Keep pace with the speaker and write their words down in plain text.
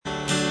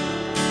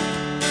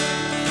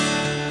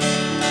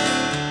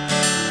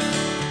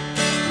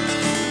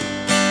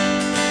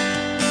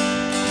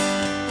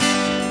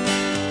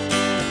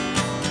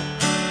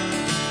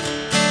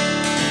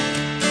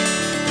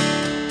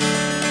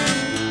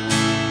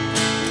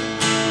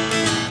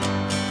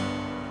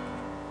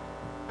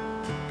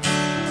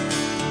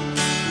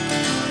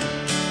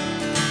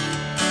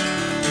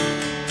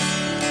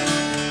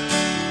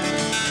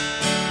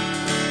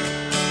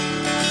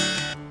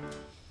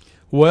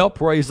Well,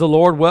 praise the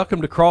Lord.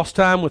 Welcome to Cross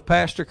Time with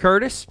Pastor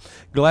Curtis.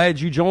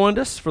 Glad you joined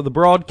us for the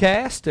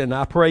broadcast, and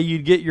I pray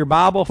you'd get your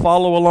Bible,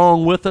 follow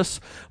along with us,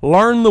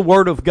 learn the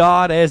Word of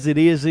God as it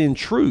is in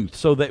truth,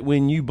 so that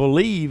when you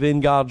believe in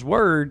God's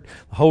Word,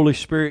 the Holy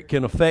Spirit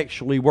can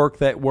effectually work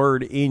that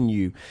Word in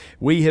you.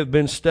 We have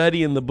been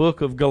studying the book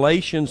of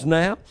Galatians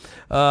now,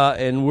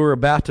 and we're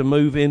about to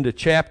move into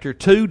chapter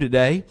 2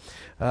 today.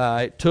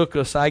 It took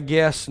us, I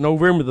guess,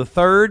 November the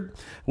 3rd.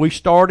 We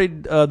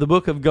started the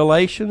book of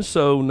Galatians,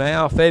 so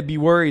now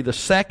February the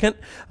 2nd,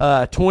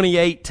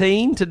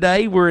 2018.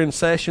 Today we're in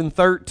session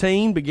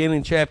 13,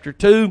 beginning chapter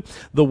 2.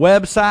 The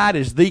website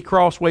is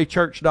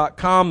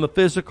ch.2. The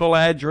physical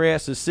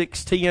address is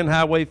 610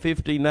 Highway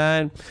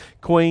 59,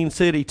 Queen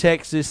City,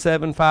 Texas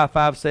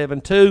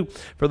 75572.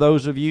 For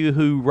those of you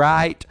who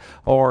write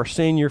or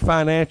send your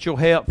financial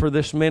help for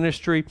this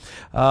ministry,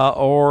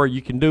 or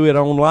you can do it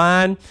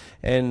online.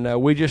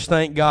 And we just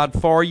thank God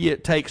for you.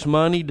 It takes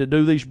money to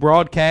do these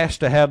broadcasts,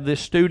 to have this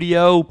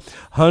studio,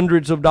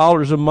 hundreds of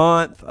dollars a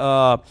month,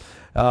 a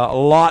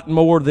lot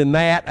more than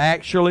that,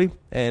 actually.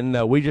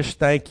 And we just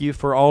thank you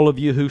for all of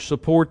you who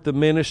support the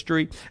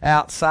ministry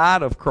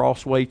outside of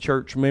CrossWay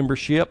Church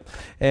membership,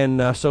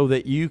 and so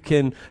that you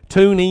can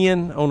tune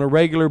in on a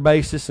regular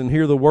basis and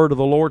hear the Word of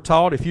the Lord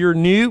taught. If you're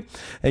new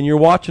and you're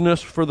watching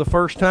us for the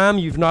first time,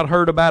 you've not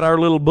heard about our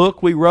little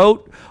book we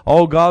wrote,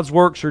 All God's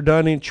Works Are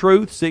Done in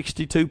Truth,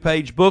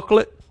 62-page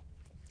booklet.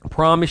 I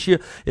promise you,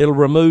 it'll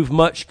remove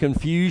much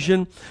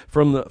confusion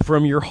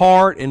from your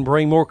heart and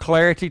bring more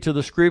clarity to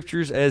the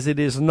Scriptures, as it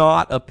is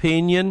not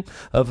opinion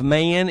of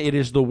man. It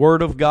is the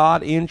Word of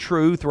God in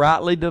truth,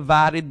 rightly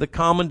divided. The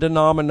common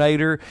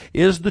denominator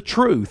is the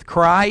truth,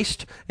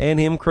 Christ and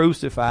Him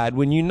crucified.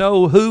 When you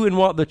know who and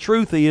what the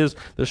truth is,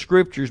 the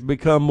Scriptures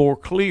become more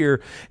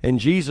clear, and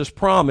Jesus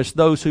promised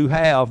those who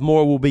have,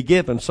 more will be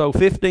given. So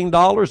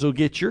 $15 will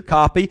get your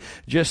copy.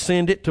 Just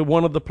send it to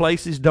one of the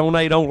places,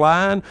 donate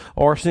online,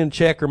 or send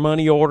check or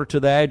money order to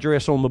the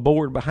address on the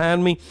board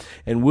behind me,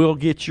 and we'll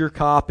get your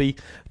copy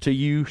to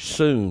you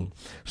soon.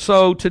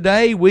 So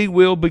today we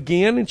will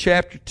begin in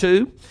chapter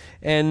 2.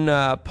 And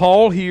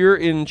Paul here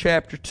in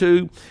chapter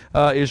 2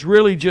 is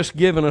really just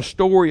giving a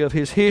story of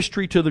his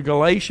history to the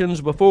Galatians.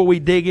 Before we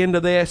dig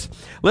into this,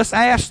 let's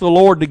ask the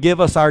Lord to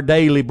give us our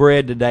daily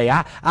bread today.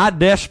 I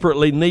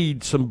desperately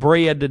need some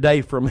bread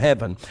today from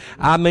heaven.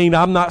 I mean,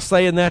 I'm not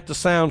saying that to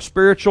sound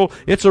spiritual.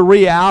 It's a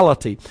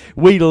reality.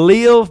 We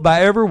live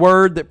by every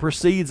word that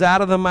proceeds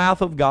out of the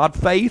mouth of God.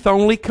 Faith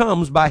only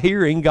comes by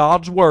hearing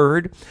God's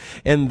Word,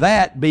 and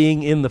that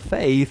being in the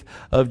faith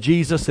of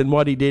Jesus and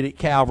what He did at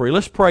Calvary.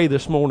 Let's pray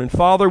this morning.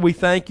 Father, we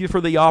thank you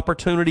for the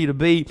opportunity to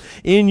be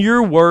in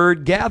your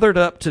Word, gathered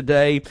up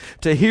today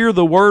to hear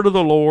the Word of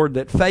the Lord,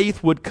 that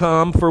faith would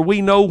come, for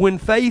we know when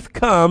faith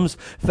comes,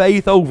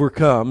 faith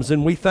overcomes.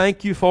 And we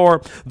thank you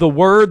for the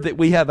Word that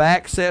we have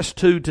access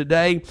to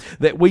today,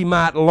 that we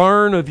might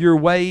learn of your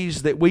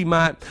ways, that we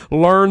might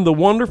learn the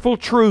wonderful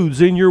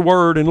truths in your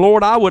Word. And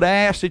Lord, I would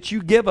ask that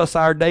you give us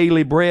our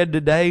daily bread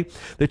today,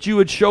 that you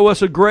would show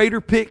us a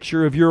greater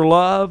picture of your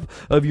love,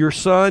 of your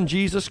Son,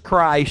 Jesus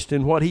Christ,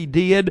 and what He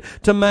did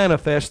to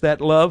manifest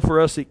that love for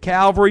us at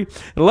Calvary.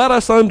 And let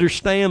us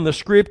understand the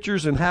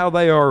Scriptures and how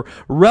they are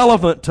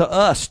relevant to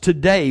us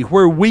today,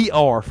 where we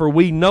are, for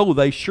we know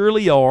they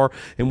surely are.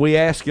 And we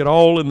ask it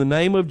all in the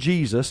name of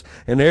Jesus.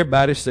 And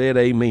everybody said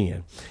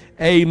amen.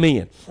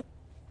 Amen.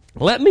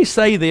 Let me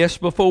say this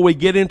before we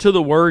get into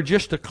the Word,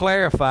 just to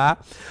clarify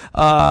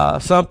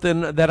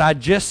something that I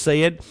just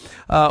said.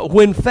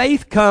 When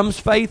faith comes,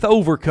 faith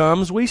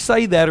overcomes. We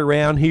say that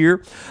around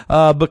here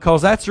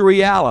because that's a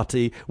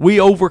reality.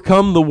 We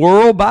overcome the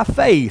world by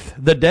faith.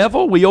 The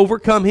devil, we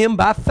overcome him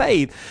by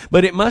faith.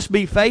 But it must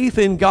be faith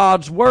in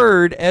God's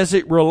Word as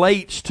it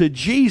relates to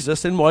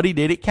Jesus and what He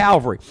did at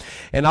Calvary.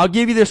 And I'll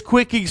give you this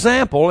quick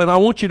example, and I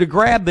want you to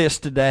grab this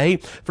today,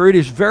 for it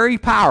is very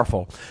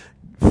powerful.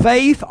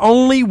 Faith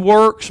only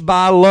works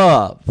by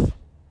love.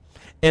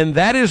 And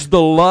that is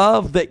the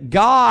love that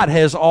God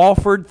has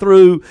offered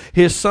through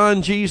His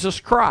Son,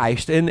 Jesus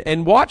Christ.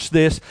 And watch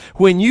this.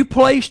 When you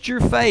placed your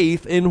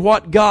faith in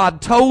what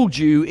God told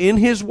you in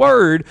His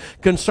Word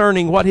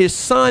concerning what His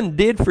Son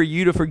did for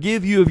you to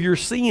forgive you of your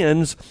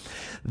sins,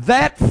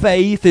 that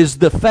faith is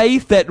the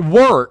faith that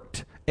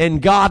worked.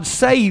 And God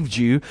saved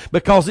you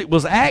because it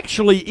was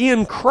actually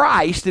in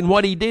Christ and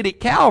what He did at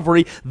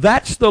Calvary.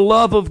 That's the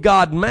love of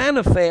God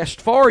manifest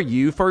for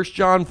you, 1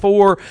 John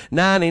 4,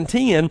 9 and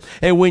 10.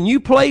 And when you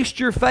placed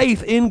your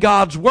faith in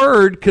God's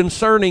Word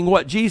concerning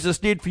what Jesus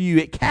did for you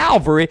at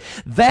Calvary,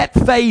 that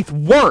faith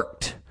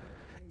worked.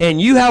 And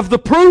you have the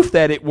proof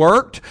that it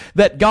worked,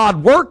 that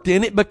God worked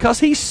in it, because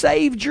He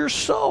saved your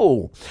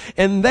soul.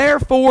 And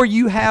therefore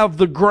you have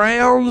the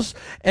grounds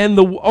and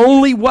the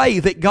only way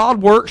that God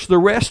works the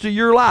rest of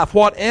your life.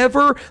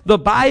 Whatever the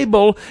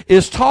Bible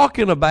is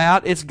talking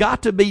about, it's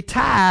got to be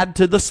tied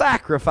to the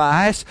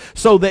sacrifice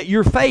so that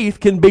your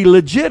faith can be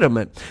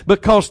legitimate.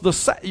 Because the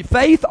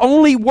faith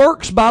only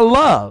works by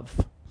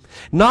love.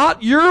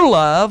 Not your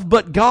love,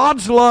 but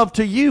God's love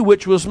to you,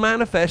 which was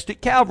manifest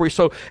at Calvary.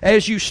 So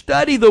as you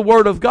study the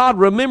Word of God,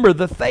 remember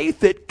the faith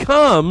that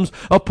comes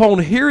upon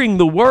hearing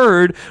the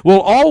Word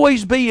will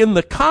always be in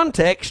the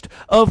context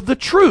of the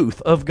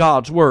truth of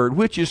God's Word,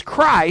 which is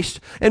Christ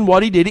and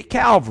what He did at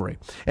Calvary.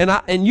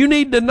 And you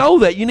need to know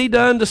that. You need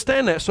to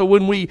understand that. So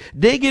when we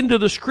dig into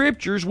the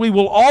Scriptures, we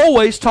will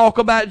always talk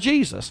about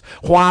Jesus.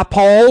 Why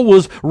Paul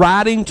was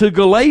writing to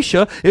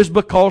Galatia is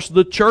because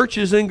the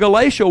churches in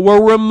Galatia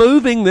were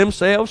removing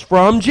themselves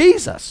from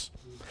Jesus.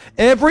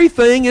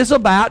 Everything is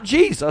about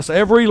Jesus.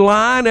 Every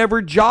line,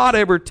 every jot,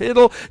 every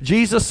tittle.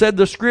 Jesus said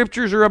the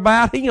Scriptures are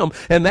about Him.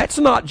 And that's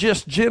not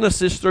just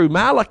Genesis through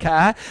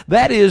Malachi.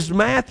 That is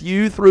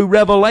Matthew through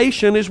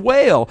Revelation as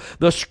well.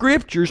 The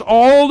Scriptures,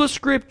 all the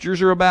Scriptures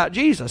are about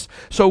Jesus.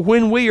 So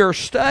when we are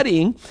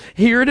studying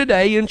here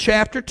today in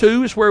chapter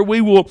 2 is where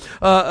we will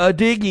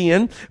dig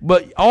in.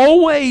 But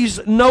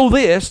always know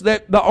this,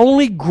 that the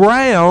only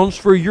grounds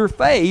for your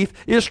faith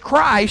is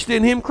Christ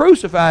and Him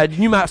crucified.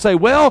 You might say,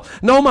 well,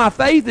 no, my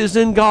faith is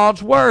in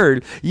God's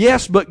Word.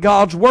 Yes, but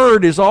God's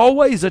Word is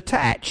always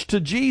attached to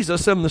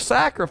Jesus and the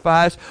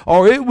sacrifice,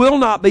 or it will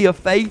not be a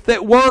faith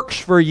that works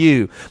for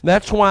you.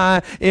 That's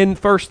why in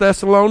 1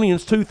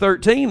 Thessalonians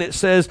 2:13 it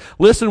says,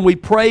 listen, we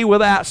pray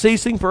without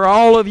ceasing for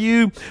all of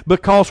you,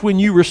 because when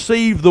you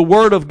received the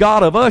Word of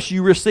God of us,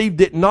 you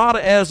received it not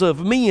as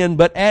of men,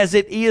 but as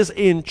it is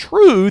in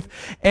truth,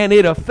 and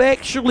it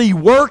effectually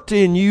worked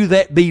in you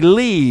that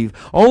believe.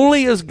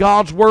 Only as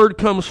God's Word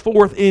comes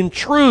forth in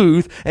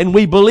truth, and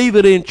we believe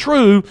it in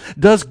truth,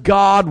 does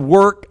God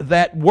work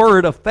that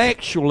Word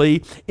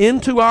effectually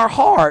into our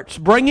hearts,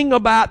 bringing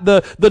about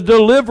the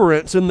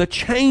deliverance and the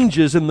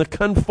changes and the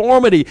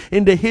conformity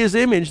into His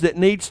image that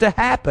needs to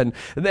happen.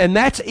 And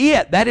that's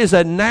it. That is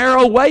a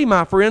narrow way,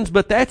 my friends,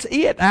 but that's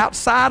it.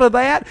 Outside of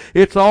that,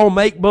 it's all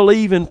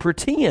make-believe and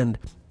pretend.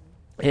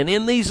 And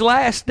in these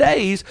last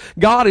days,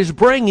 God is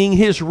bringing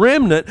His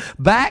remnant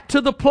back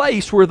to the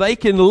place where they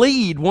can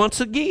lead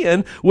once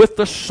again with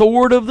the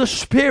sword of the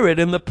Spirit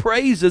and the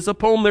praises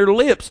upon their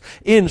lips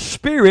in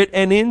spirit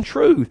and in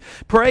truth.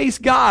 Praise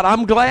God.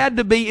 I'm glad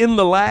to be in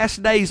the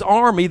last days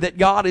army that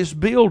God is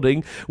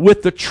building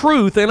with the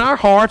truth in our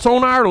hearts,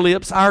 on our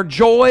lips, our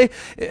joy,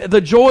 the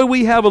joy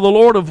we have of the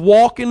Lord of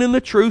walking in the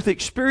truth,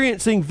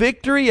 experiencing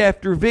victory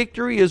after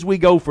victory as we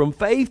go from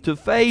faith to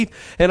faith.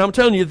 And I'm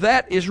telling you,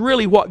 that is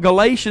really what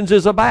Galatians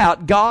is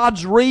about.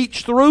 God's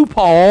reach through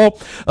Paul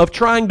of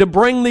trying to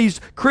bring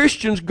these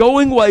Christians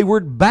going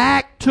wayward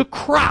back to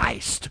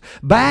Christ,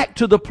 back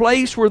to the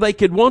place where they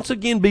could once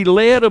again be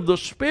led of the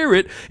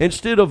Spirit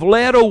instead of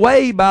led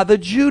away by the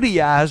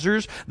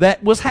Judaizers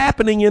that was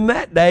happening in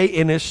that day,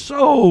 and is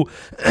so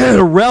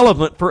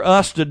relevant for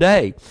us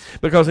today,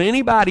 because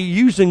anybody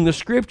using the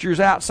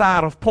Scriptures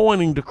outside of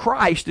pointing to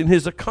Christ and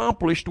His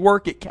accomplished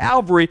work at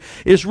Calvary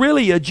is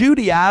really a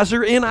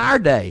Judaizer in our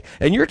day.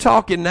 And you're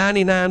talking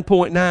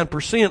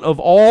 99.9% of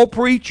all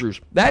preachers.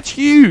 That's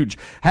huge.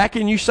 How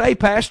can you say,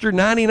 Pastor,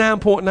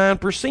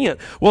 99.9%?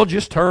 Well,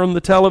 just turn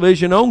the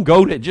television on,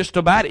 go to just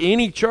about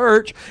any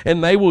church,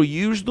 and they will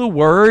use the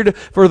Word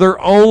for their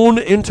own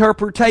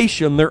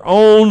interpretation, their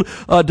own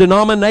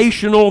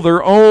denominational,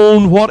 their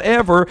own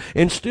whatever,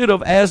 instead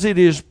of as it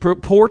is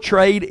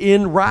portrayed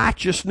in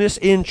righteousness,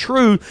 in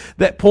truth,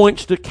 that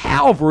points to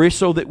Calvary,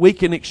 so that we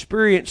can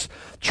experience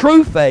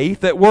true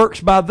faith that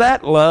works by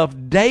that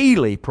love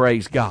daily.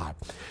 Praise God.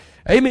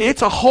 Amen.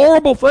 It's a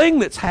horrible thing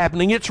that's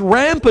happening. It's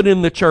rampant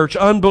in the church,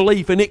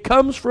 unbelief, and it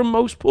comes from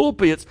most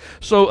pulpits.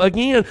 So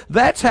again,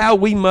 that's how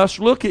we must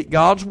look at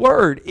God's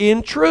Word,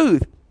 in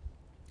truth,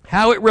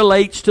 how it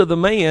relates to the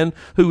man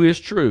who is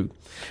true.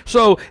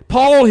 So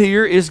Paul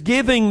here is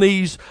giving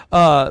these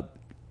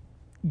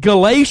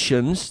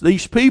Galatians,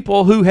 these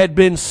people who had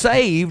been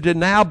saved and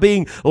now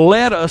being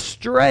led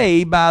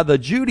astray by the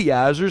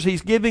Judaizers,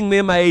 he's giving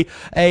them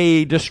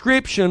a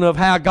description of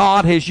how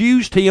God has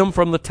used him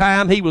from the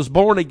time he was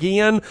born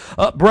again,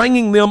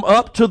 bringing them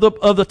up to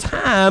the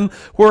time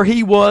where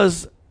he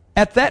was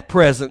at that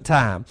present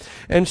time.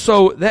 And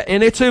so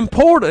and it's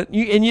important,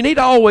 and you need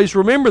to always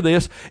remember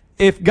this.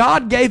 If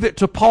God gave it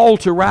to Paul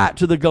to write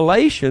to the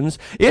Galatians,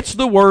 it's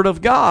the Word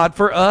of God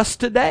for us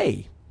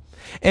today.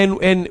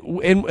 And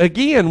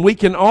again, we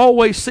can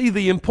always see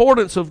the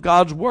importance of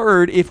God's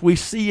Word if we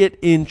see it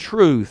in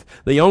truth.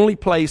 The only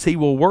place He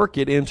will work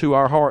it into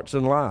our hearts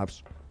and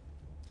lives.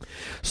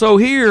 So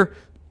here,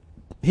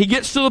 he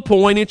gets to the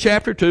point in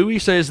chapter 2, he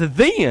says,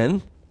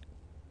 then,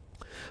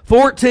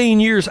 14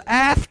 years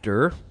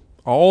after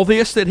all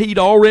this that he'd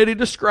already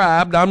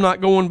described, I'm not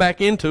going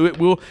back into it,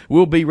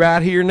 we'll be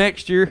right here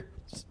next year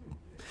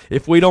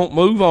if we don't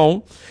move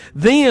on.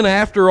 Then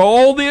after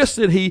all this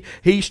that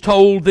he's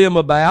told them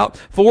about,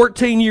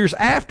 14 years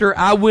after,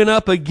 I went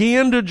up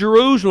again to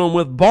Jerusalem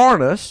with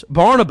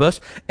Barnabas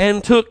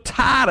and took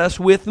Titus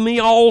with me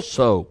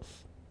also.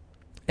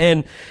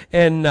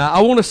 And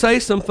I want to say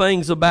some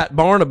things about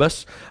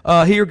Barnabas.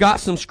 Here, got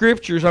some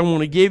scriptures I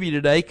want to give you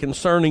today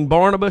concerning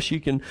Barnabas. You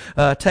can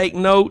take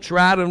notes,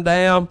 write them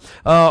down,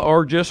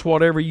 or just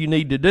whatever you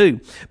need to do.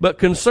 But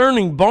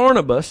concerning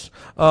Barnabas,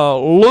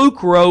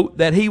 Luke wrote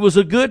that he was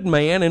a good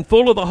man and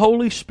full of the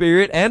Holy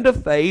Spirit and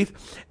of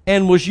faith,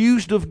 and was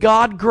used of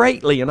God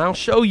greatly. And I'll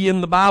show you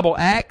in the Bible,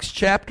 Acts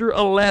chapter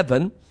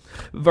 11,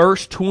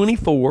 verse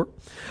 24.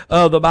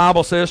 The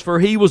Bible says, for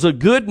he was a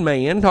good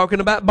man, talking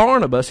about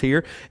Barnabas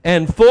here,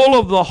 and full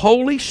of the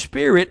Holy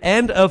Spirit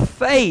and of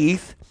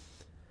faith,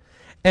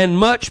 and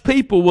much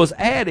people was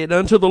added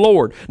unto the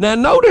Lord. Now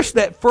notice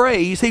that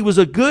phrase, he was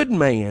a good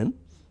man,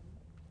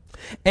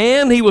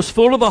 and he was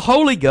full of the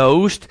Holy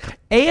Ghost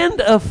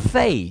and of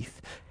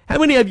faith. How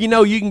many of you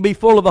know you can be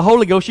full of the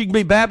Holy Ghost, you can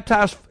be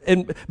baptized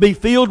and be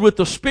filled with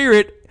the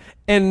Spirit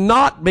and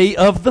not be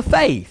of the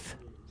faith?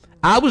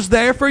 I was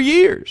there for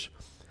years.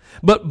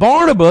 But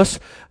Barnabas,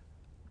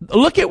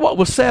 look at what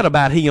was said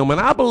about him,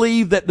 and I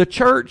believe that the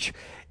church,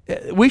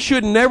 we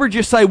should never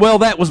just say, well,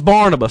 that was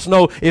Barnabas.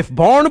 No, if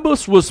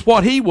Barnabas was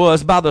what he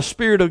was by the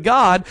Spirit of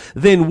God,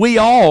 then we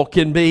all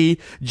can be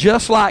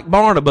just like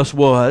Barnabas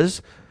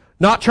was.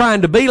 Not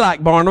trying to be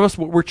like Barnabas,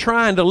 but we're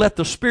trying to let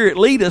the Spirit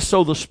lead us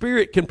so the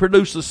Spirit can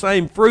produce the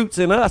same fruits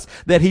in us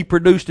that he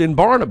produced in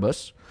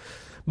Barnabas.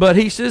 But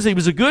he says he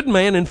was a good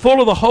man and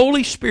full of the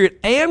Holy Spirit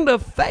and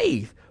of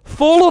faith.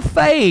 Full of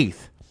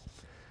faith.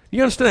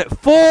 You understand that?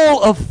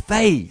 Full of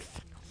faith.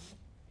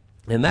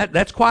 And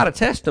that's quite a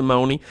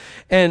testimony.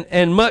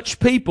 And much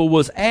people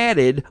was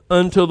added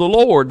unto the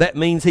Lord. That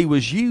means he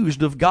was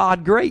used of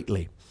God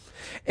greatly.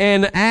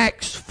 In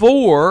Acts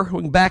 4,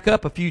 we can back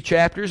up a few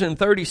chapters, in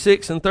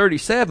 36 and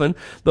 37,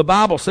 the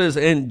Bible says,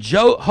 and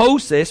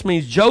Joses,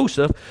 means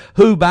Joseph,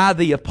 who by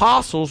the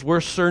apostles were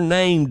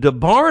surnamed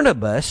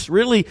Barnabas,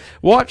 really,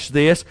 watch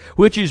this,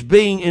 which is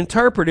being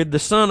interpreted the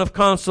son of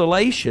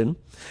consolation,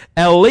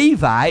 a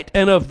Levite,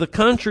 and of the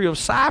country of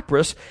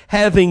Cyprus,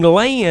 having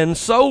land,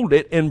 sold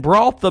it, and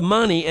brought the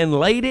money, and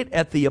laid it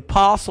at the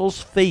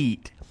apostles'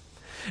 feet.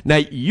 Now,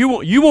 you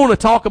want to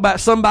talk about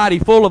somebody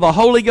full of the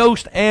Holy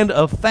Ghost and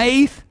of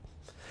faith?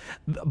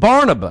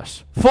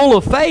 Barnabas, full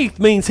of faith,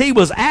 means he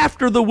was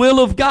after the will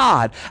of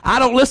God. I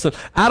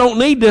don't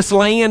need this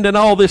land and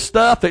all this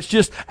stuff that's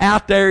just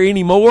out there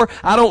anymore.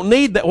 I don't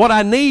need that. What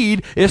I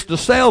need is to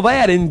sell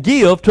that and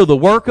give to the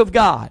work of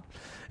God.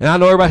 And I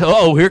know everybody,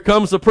 oh, here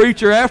comes the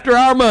preacher after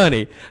our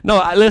money.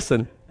 No,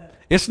 listen,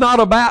 it's not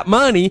about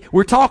money.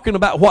 We're talking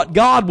about what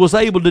God was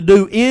able to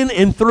do in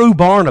and through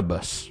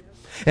Barnabas.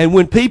 And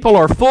when people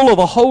are full of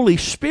the Holy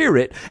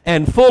Spirit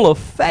and full of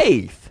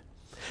faith,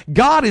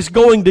 God is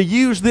going to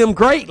use them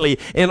greatly.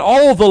 And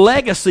all the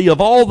legacy of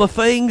all the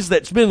things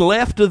that's been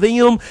left to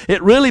them,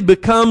 it really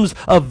becomes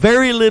of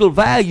very little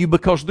value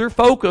because their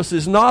focus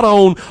is not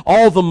on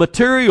all the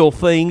material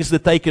things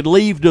that they could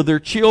leave to their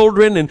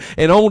children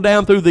and on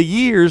down through the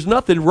years.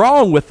 Nothing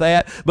wrong with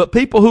that. But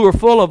people who are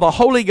full of the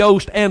Holy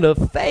Ghost and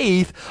of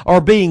faith are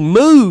being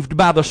moved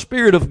by the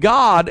Spirit of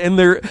God, and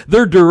their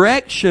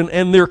direction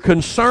and their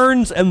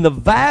concerns and the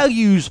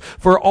values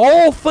for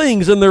all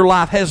things in their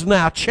life has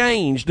now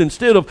changed.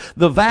 Instead of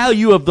the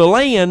value of the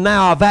land,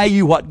 now I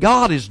value what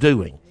God is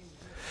doing.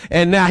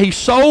 And now he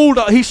sold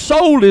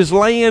his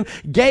land,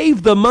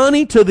 gave the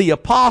money to the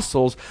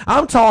apostles.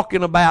 I'm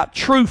talking about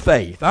true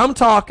faith. I'm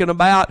talking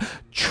about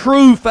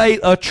true faith,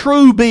 a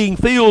true being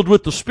filled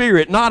with the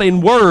Spirit, not in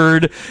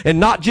word and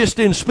not just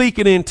in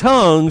speaking in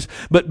tongues,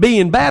 but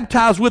being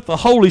baptized with the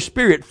Holy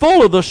Spirit,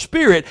 full of the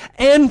Spirit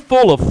and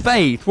full of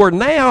faith, where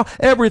now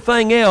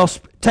everything else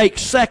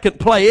takes second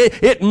place.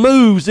 It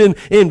moves in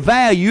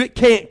value. It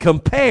can't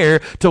compare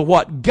to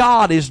what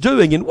God is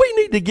doing. And we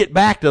need to get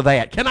back to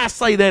that. Can I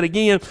say that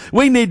again?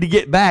 We need to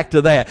get back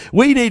to that.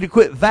 We need to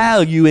quit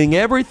valuing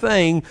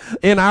everything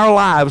in our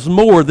lives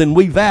more than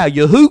we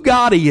value who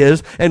God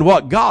is and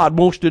what God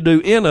wants to do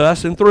in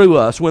us and through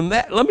us.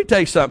 Let me tell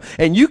you something,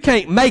 and you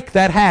can't make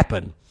that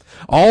happen.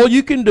 All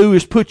you can do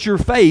is put your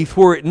faith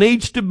where it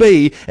needs to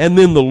be, and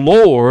then the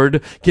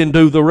Lord can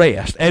do the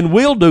rest, and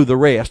will do the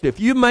rest. If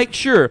you make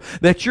sure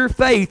that your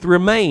faith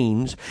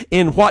remains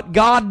in what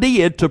God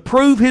did to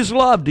prove His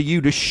love to you,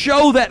 to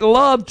show that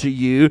love to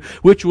you,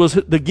 which was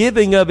the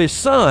giving of His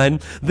Son,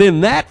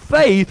 then that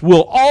faith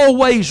will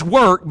always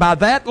work by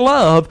that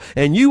love,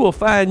 and you will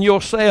find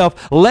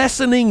yourself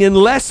lessening and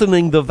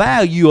lessening the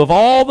value of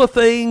all the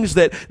things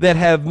that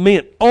have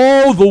meant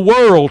all the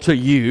world to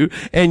you,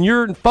 and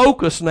your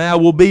focus now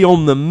will be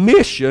on the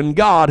mission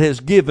God has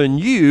given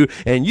you,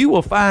 and you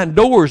will find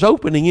doors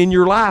opening in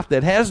your life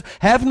that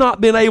have not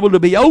been able to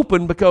be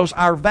opened because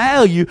our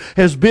value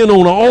has been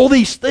on all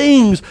these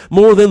things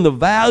more than the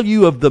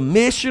value of the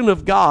mission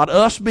of God,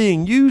 us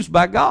being used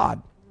by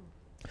God.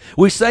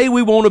 We say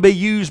we want to be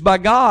used by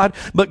God,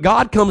 but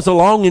God comes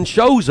along and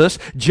shows us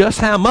just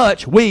how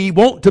much we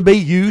want to be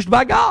used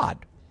by God.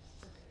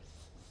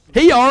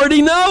 He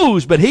already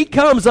knows, but He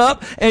comes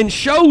up and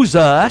shows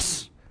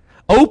us,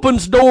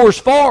 opens doors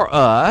for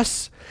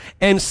us,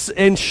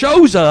 and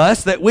shows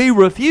us that we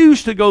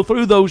refuse to go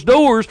through those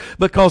doors,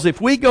 because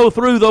if we go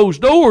through those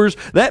doors,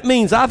 that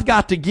means I've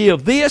got to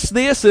give this,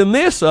 and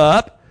this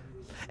up.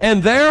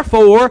 And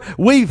therefore,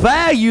 we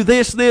value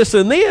this,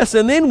 and this,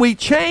 and then we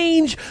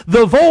change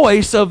the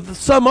voice of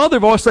some other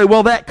voice, say,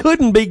 well, that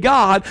couldn't be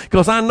God,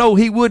 because I know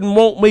He wouldn't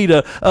want me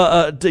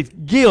to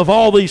give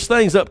all these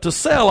things up, to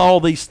sell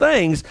all these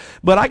things.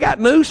 But I got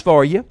news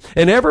for you,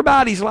 and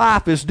everybody's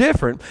life is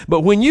different.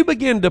 But when you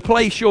begin to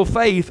place your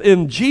faith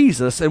in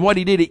Jesus and what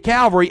He did at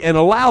Calvary, and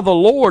allow the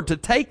Lord to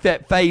take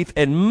that faith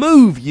and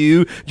move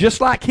you,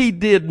 just like He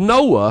did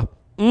Noah,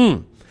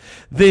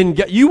 then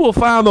you will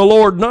find the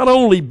Lord not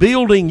only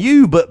building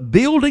you, but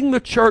building the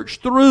church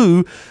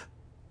through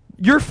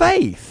your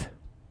faith.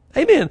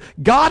 Amen.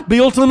 God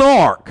built an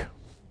ark.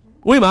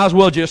 We might as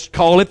well just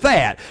call it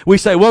that. We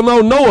say, well, no,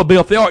 Noah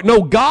built the ark.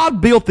 No,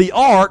 God built the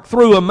ark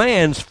through a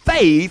man's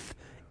faith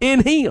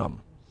in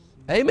Him.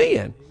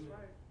 Amen.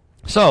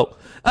 So,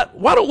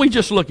 why don't we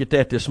just look at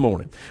that this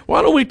morning?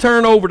 Why don't we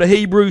turn over to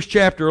Hebrews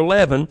chapter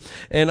 11,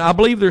 and I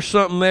believe there's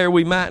something there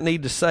we might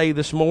need to say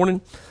this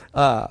morning.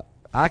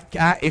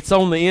 It's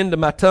on the end of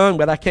my tongue,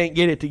 but I can't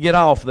get it to get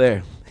off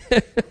there.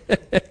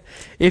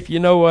 If you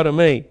know what I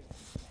mean.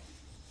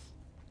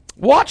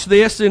 Watch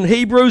this in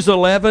Hebrews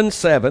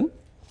 11:7.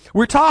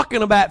 We're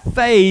talking about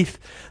faith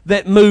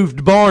that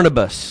moved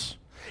Barnabas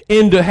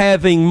into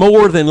having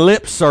more than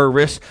lip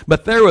service,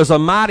 but there was a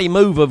mighty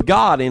move of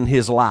God in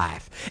his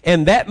life.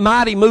 And that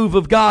mighty move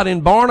of God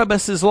in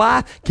Barnabas'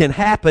 life can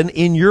happen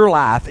in your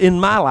life, in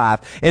my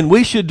life. And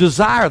we should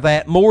desire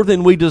that more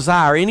than we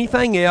desire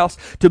anything else,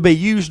 to be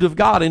used of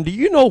God. And do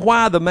you know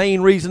why the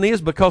main reason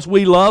is? Because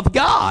we love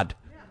God.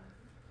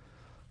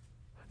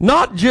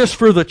 Not just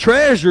for the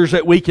treasures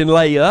that we can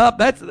lay up,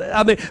 but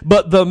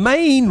the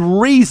main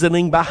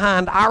reasoning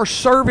behind our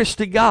service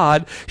to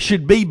God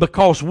should be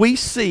because we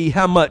see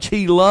how much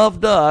He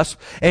loved us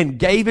and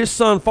gave His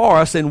Son for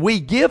us, and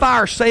we give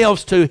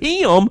ourselves to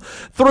Him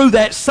through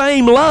that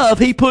same love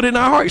He put in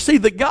our heart. See,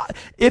 God,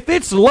 if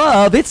it's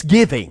love, it's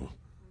giving.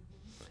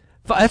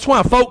 That's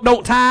why folk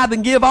don't tithe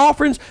and give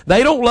offerings.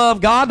 They don't love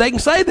God. They can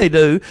say they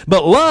do,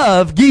 but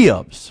love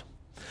gives.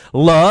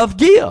 Love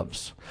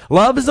gives.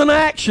 Love is an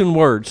action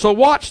word. So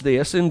watch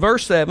this in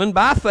verse 7.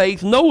 By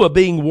faith, Noah,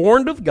 being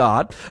warned of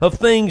God of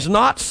things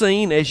not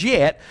seen as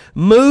yet,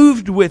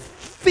 moved with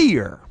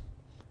fear.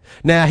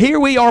 Now here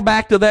we are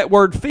back to that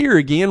word fear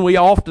again. We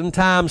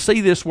oftentimes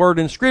see this word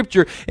in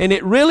Scripture, and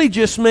it really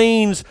just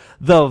means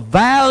the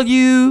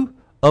value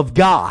of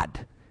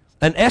God.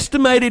 An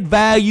estimated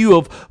value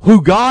of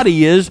who God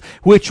is,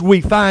 which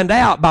we find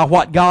out by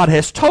what God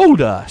has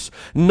told us.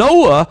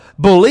 Noah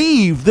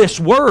believed this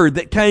word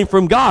that came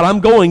from God.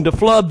 I'm going to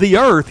flood the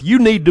earth. You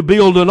need to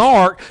build an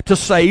ark to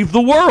save the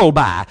world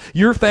by.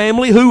 Your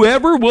family,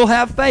 whoever will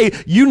have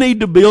faith, you need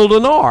to build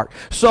an ark.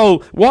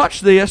 So watch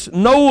this.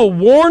 Noah,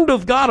 warned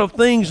of God of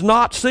things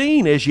not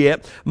seen as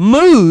yet,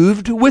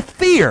 moved with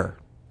fear.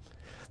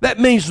 That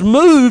means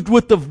moved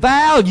with the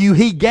value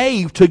he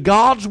gave to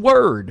God's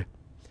word.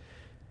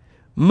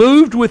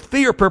 Moved with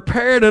fear,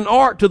 prepared an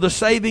ark to the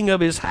saving of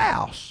his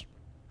house.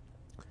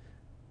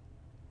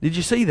 Did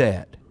you see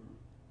that?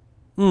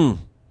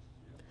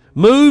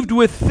 Moved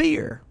with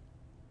fear.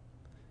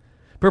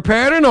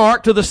 Prepared an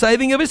ark to the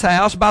saving of his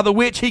house, by the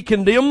which he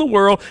condemned the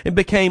world and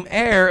became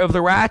heir of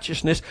the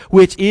righteousness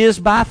which is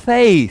by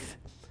faith.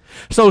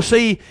 So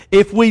see,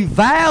 if we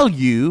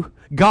value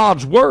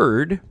God's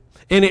word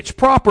in its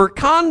proper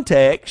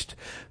context,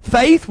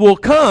 faith will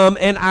come,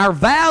 and our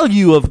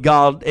value of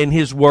God and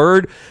His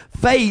word,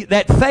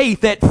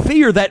 that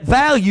fear, that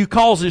value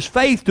causes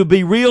faith to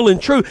be real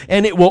and true,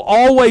 and it will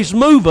always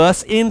move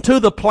us into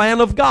the plan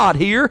of God.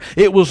 Here,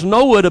 it was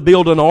Noah to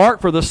build an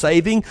ark for the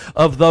saving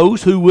of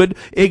those who would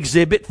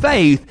exhibit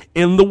faith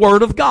in the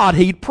Word of God.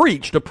 He'd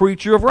preached, a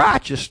preacher of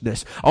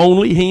righteousness.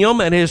 Only him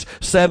and his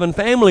 7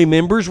 family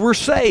members were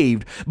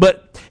saved.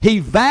 But he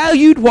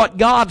valued what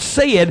God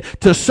said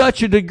to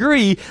such a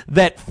degree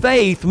that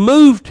faith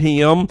moved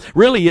him.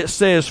 Really, it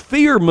says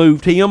fear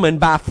moved him, and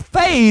by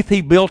faith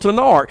he built an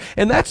ark.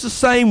 And that's the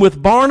same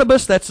with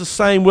Barnabas. That's the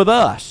same with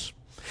us.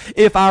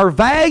 If our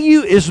value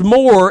is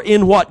more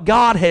in what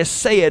God has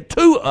said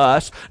to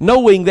us,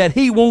 knowing that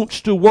He wants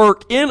to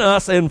work in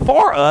us and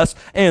for us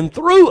and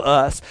through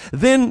us,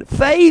 then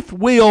faith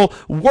will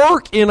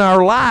work in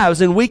our lives,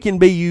 and we can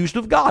be used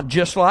of God,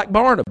 just like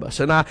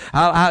Barnabas. And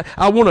I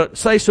want to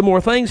say some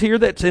more things here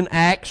that's in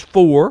Acts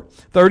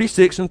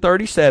 4:36 and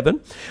 37.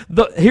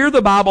 Here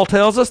the Bible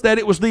tells us that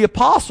it was the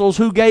apostles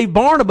who gave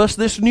Barnabas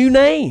this new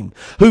name,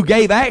 who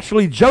gave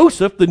actually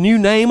Joseph the new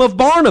name of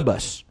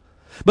Barnabas.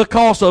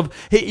 Because of,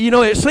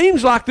 it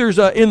seems like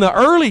in the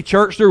early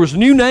church there was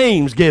new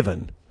names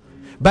given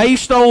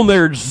based on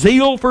their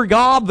zeal for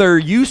God, their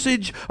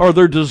usage, or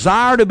their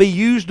desire to be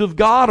used of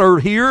God, or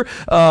here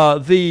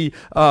the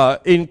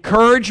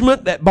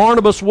encouragement that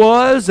Barnabas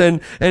was,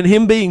 and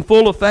him being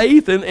full of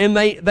faith, and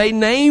they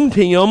named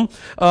him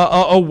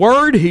a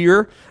word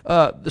here,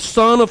 the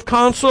son of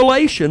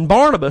consolation,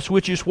 Barnabas,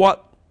 which is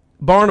what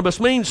Barnabas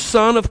means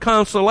son of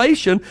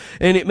consolation,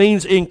 and it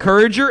means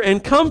encourager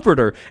and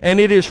comforter. And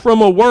it is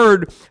from a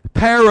word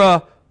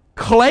paraklesis,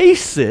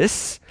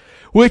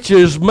 which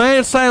is,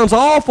 man, sounds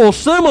awful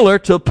similar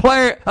to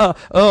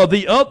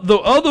the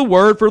other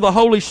word for the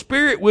Holy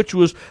Spirit, which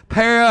was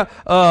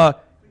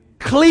paraclete.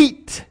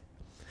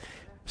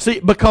 See,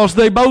 because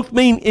they both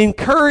mean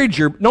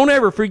encourager. Don't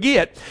ever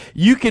forget,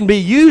 you can be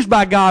used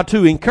by God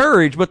to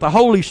encourage, but the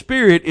Holy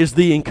Spirit is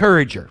the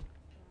encourager.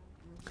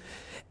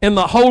 And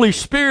the Holy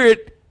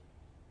Spirit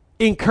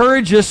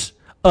encourages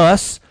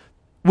us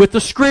with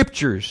the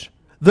Scriptures,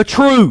 the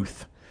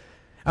truth.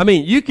 I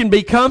mean, you can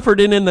be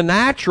comforted in the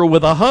natural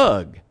with a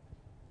hug.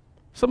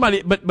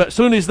 But as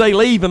soon as they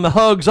leave and the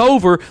hug's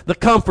over, the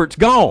comfort's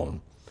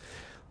gone.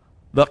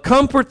 The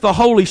comfort the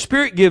Holy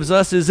Spirit gives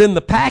us is in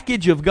the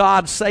package of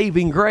God's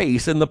saving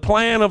grace and the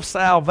plan of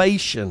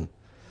salvation.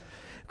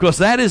 Because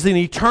that is an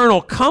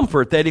eternal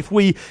comfort that if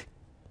we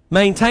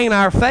maintain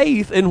our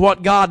faith in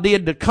what God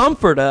did to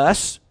comfort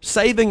us,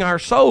 saving our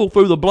soul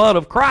through the blood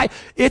of Christ,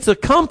 it's a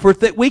comfort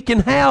that we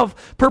can have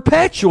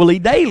perpetually,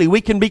 daily.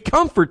 We can be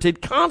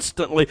comforted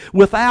constantly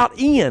without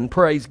end,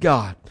 praise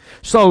God.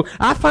 So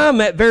I find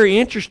that very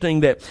interesting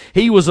that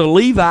he was a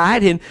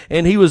Levite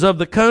and he was of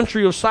the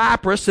country of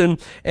Cyprus and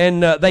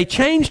they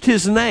changed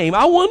his name.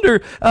 I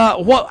wonder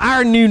what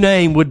our new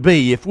name would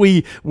be if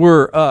we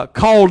were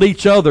called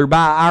each other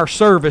by our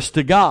service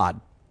to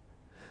God.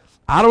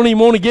 I don't even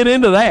want to get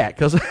into that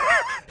because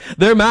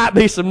there might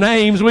be some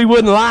names we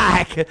wouldn't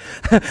like.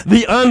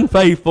 The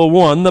unfaithful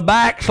one, the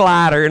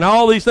backslider, and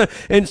all these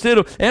things.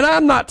 And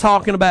I'm not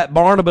talking about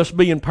Barnabas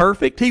being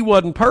perfect. He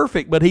wasn't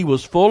perfect, but he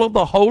was full of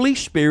the Holy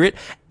Spirit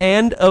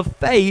and of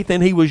faith,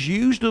 and he was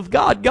used of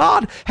God.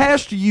 God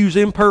has to use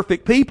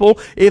imperfect people.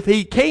 If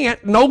he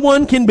can't, no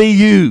one can be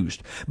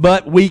used.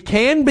 But we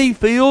can be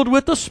filled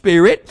with the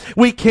Spirit.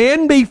 We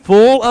can be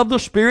full of the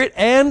Spirit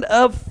and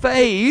of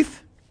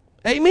faith.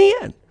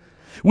 Amen.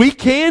 We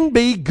can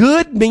be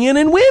good men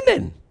and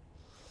women.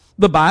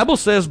 The Bible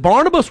says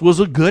Barnabas was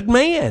a good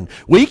man.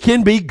 We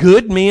can be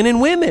good men and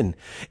women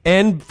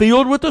and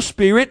filled with the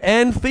Spirit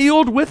and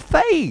filled with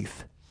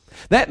faith.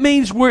 That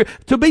means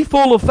to be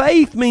full of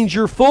faith means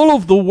you're full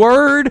of the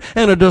Word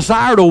and a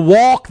desire to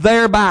walk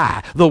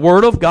thereby, the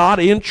Word of God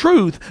in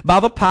truth by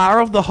the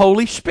power of the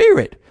Holy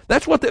Spirit.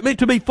 That's what that means.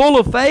 To be full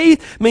of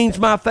faith means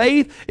my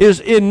faith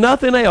is in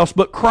nothing else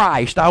but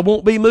Christ. I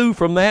won't be moved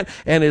from that.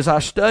 And as I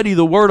study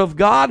the Word of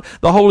God,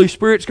 the Holy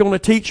Spirit's going to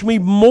teach me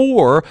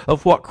more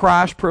of what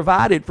Christ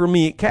provided for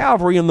me at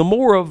Calvary. And the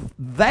more of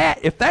that,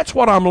 if that's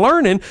what I'm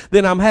learning,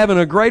 then I'm having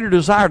a greater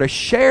desire to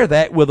share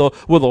that with a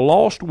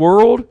lost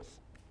world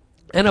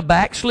and a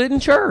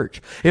backslidden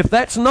church. If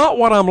that's not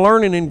what I'm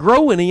learning and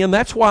growing in,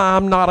 that's why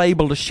I'm not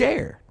able to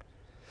share.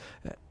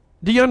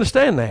 Do you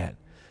understand that?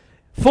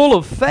 Full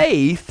of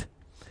faith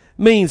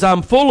means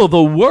I'm full of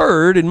the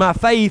Word, and my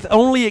faith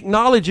only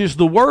acknowledges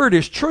the Word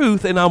as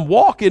truth, and I'm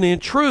walking in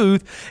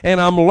truth,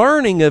 and I'm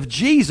learning of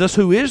Jesus,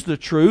 who is the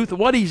truth,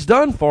 what He's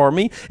done for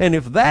me, and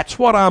if that's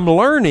what I'm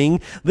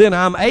learning, then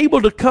I'm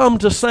able to come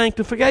to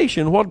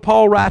sanctification. What did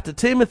Paul write to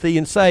Timothy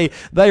and say?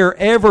 They are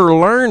ever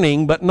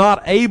learning, but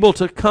not able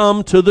to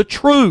come to the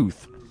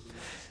truth.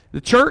 The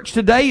church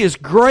today is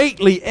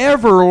greatly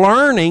ever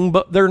learning,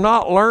 but they're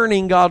not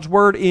learning God's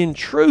Word in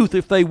truth.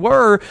 If they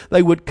were,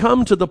 they would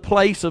come to the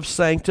place of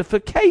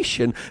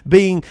sanctification,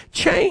 being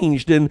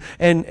changed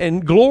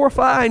and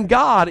glorifying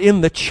God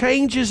in the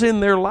changes in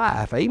their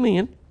life.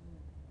 Amen.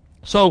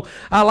 So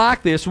I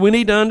like this. We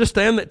need to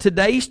understand that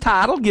today's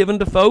title given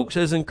to folks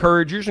as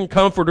encouragers and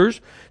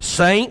comforters,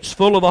 saints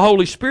full of the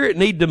Holy Spirit,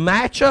 need to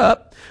match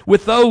up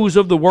with those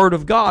of the Word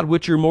of God,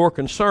 which are more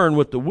concerned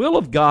with the will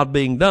of God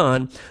being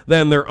done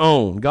than their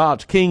own,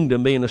 God's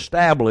kingdom being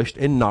established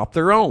and not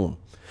their own.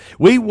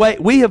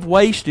 We have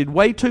wasted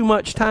way too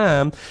much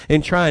time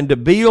in trying to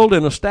build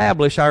and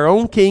establish our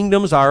own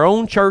kingdoms, our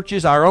own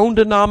churches, our own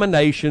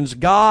denominations.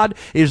 God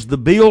is the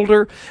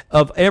builder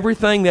of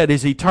everything that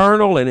is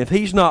eternal, and if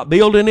He's not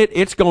building it,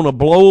 it's going to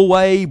blow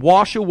away,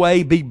 wash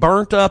away, be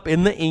burnt up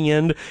in the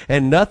end,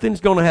 and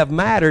nothing's going to have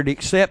mattered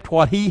except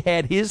what He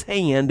had His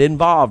hand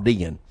involved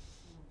in.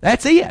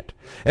 That's it.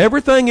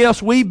 Everything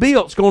else we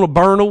built's going to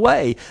burn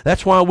away.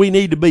 That's why we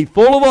need to be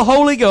full of the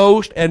Holy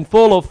Ghost and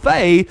full of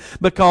faith,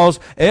 because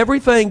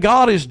everything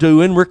God is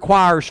doing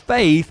requires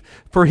faith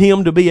for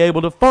Him to be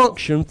able to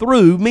function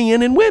through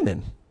men and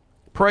women.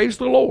 Praise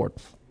the Lord.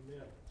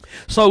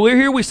 So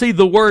here we see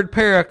the word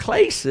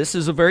paraklesis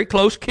is a very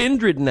close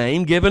kindred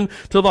name given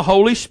to the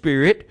Holy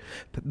Spirit,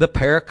 the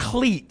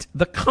paraclete,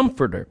 the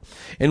comforter.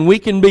 And we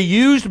can be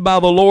used by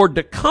the Lord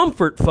to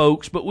comfort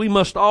folks, but we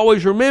must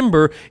always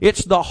remember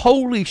it's the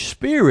Holy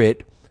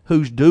Spirit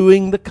who's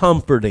doing the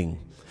comforting.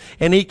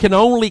 And He can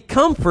only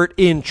comfort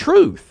in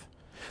truth,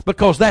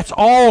 because that's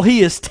all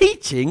He is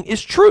teaching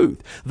is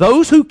truth.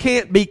 Those who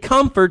can't be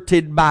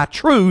comforted by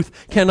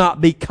truth cannot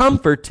be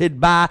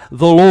comforted by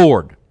the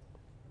Lord.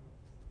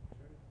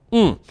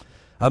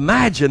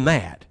 Imagine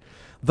that.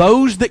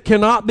 Those that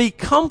cannot be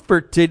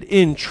comforted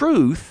in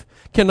truth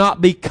cannot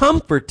be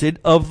comforted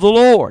of the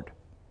Lord.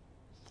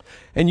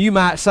 And you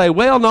might say,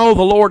 well, no,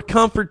 the Lord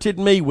comforted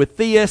me with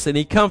this and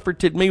He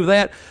comforted me with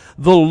that.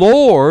 The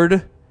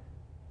Lord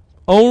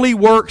only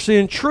works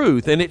in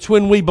truth. And it's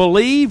when we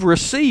believe,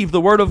 receive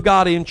the Word of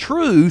God in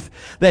truth,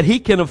 that He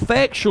can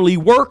effectually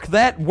work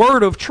that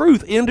Word of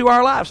truth into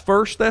our lives.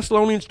 1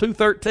 Thessalonians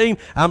 2:13,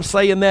 I'm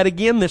saying that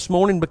again this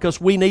morning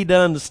because we need to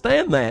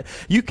understand that.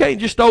 You can't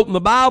just open the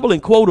Bible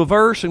and quote a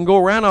verse and go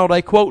around all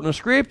day quoting a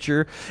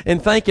scripture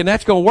and thinking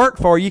that's going to work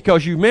for you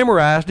because you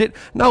memorized it.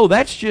 No,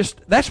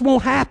 that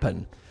won't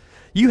happen.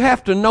 You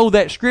have to know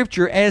that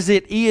scripture as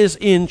it is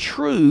in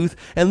truth,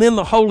 and then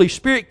the Holy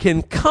Spirit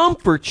can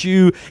comfort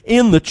you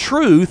in the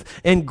truth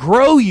and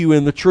grow you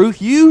in the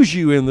truth, use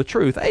you in the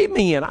truth.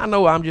 Amen. I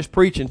know I'm just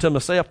preaching to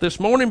myself this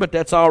morning, but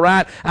that's all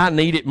right. I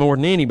need it more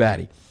than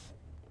anybody.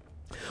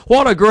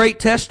 What a great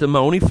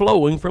testimony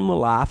flowing from the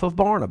life of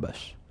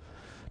Barnabas.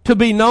 To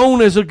be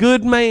known as a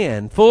good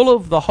man, full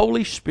of the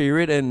Holy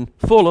Spirit and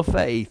full of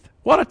faith.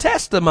 What a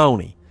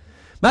testimony.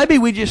 Maybe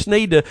we just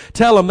need to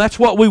tell them that's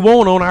what we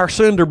want on our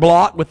cinder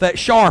block with that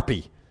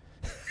Sharpie.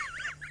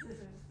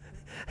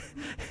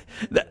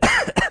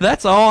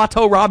 That's all. I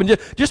told Robin,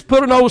 just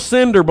put an old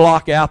cinder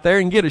block out there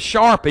and get a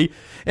Sharpie,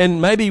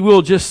 and maybe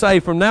we'll just say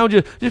from now,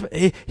 just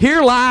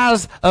here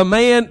lies a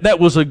man that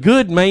was a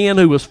good man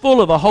who was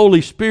full of the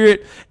Holy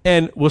Spirit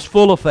and was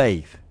full of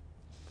faith.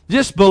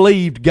 Just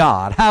believed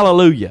God.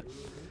 Hallelujah.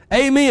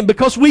 Amen.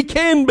 Because we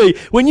can be.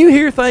 When you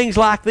hear things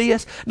like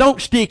this,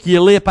 don't stick your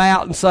lip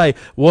out and say,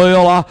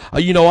 well,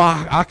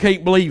 I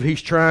can't believe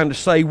he's trying to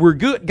say we're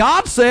good.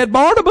 God said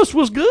Barnabas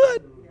was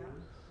good.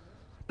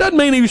 Doesn't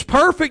mean he was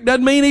perfect.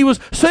 Doesn't mean he was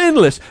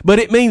sinless. But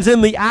it means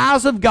in the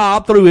eyes of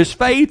God, through his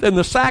faith and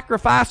the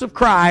sacrifice of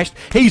Christ,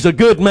 he's a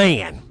good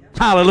man.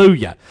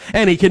 Hallelujah.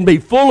 And he can be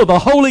full of the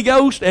Holy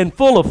Ghost and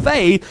full of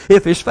faith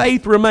if his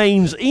faith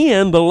remains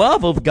in the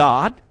love of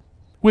God,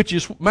 which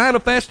is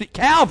manifest at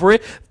Calvary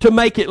to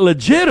make it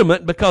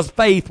legitimate, because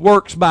faith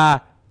works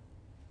by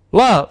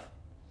love.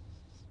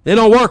 It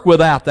don't work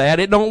without that.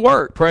 It don't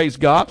work. Praise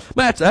God.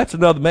 That's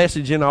another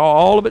message in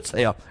all of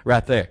itself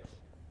right there.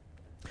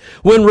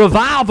 When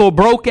revival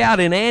broke out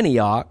in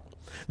Antioch,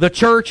 the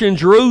church in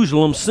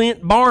Jerusalem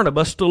sent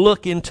Barnabas to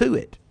look into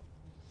it.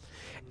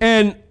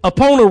 And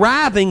upon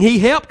arriving, he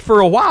helped for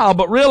a while,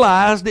 but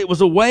realized it was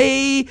a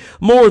way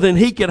more than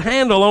he could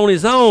handle on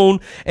his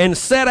own, and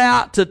set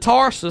out to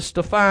Tarsus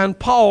to find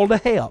Paul to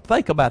help.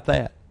 Think about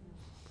that.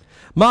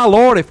 My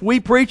Lord, if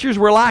we preachers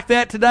were like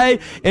that today,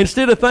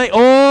 instead of thinking,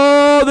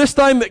 oh, this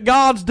thing that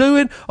God's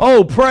doing,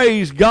 oh,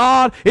 praise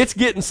God, it's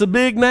getting so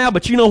big now,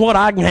 but you know what?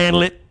 I can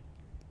handle it.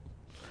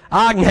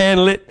 I can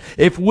handle it.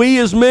 If we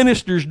as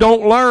ministers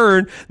don't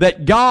learn that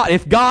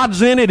if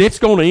God's in it, it's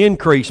going to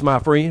increase, my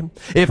friend.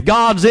 If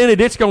God's in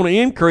it, it's going to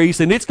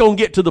increase, and it's going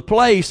to get to the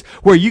place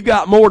where you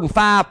got more than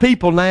 5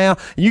 people now,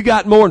 you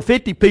got more than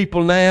 50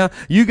 people now,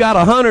 you got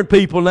 100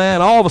 people now,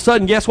 and all of a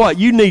sudden, guess what?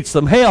 You need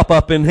some help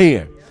up in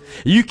here.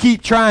 You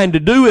keep trying to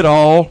do it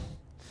all,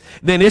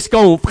 then it's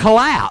going to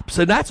collapse.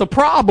 And that's a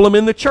problem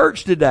in the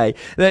church today.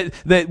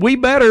 That we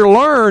better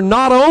learn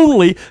not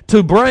only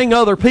to bring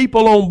other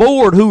people on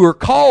board who are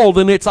called,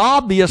 and it's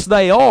obvious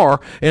they are,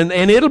 and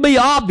it'll be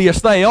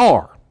obvious they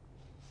are.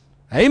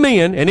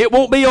 Amen. And it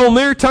won't be on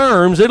their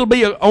terms. It'll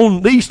be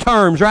on these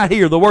terms right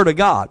here, the Word of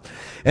God.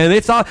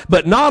 And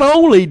but not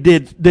only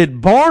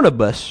did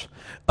Barnabas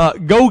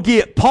go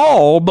get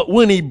Paul, but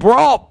when he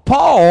brought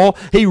Paul,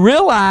 he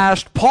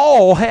realized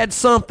Paul had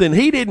something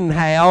he didn't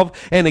have,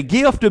 and a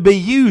gift to be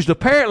used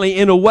apparently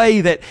in a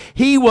way that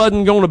he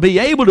wasn't going to be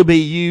able to be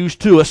used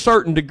to a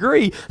certain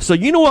degree. So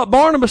you know what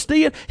Barnabas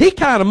did? He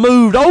kind of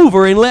moved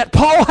over and let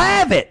Paul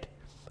have it.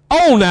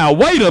 Oh, now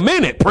wait a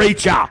minute,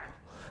 preacher.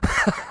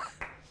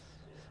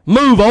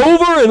 Move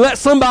over and let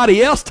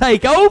somebody else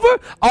take over?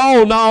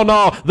 Oh,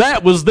 no,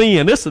 that was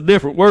then. This is a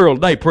different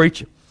world today,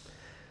 preacher.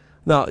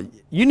 Now,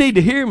 you need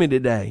to hear me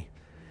today.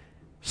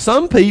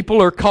 Some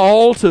people are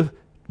called to,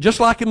 just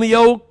like in the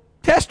Old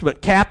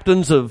Testament,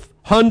 captains of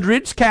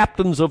hundreds,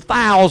 captains of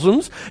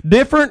thousands,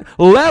 different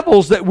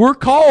levels that we're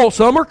called.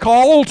 Some are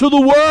called to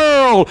the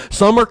world.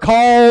 Some are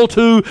called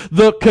to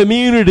the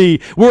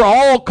community. We're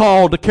all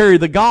called to carry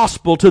the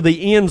gospel to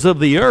the ends of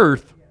the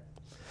earth.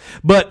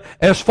 But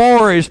as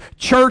far as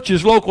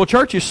churches, local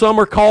churches, some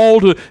are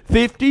called to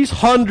 50s,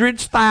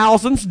 hundreds,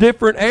 thousands,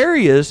 different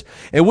areas.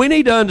 And we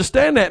need to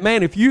understand that,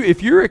 man. If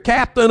you're a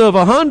captain of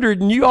 100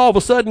 and you all of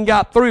a sudden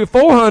got 300 or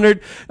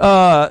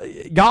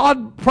 400,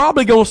 God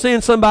probably going to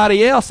send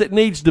somebody else that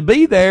needs to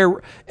be there.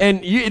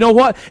 And you know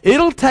what?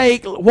 It'll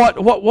take,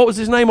 what was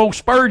his name? Old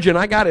Spurgeon.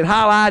 I got it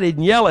highlighted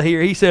in yellow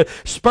here. He said,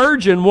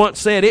 Spurgeon once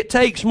said, it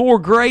takes more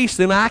grace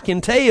than I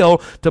can tell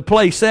to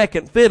play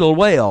second fiddle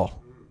well.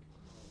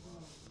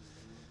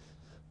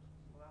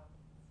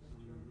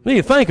 You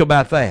need to think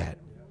about that.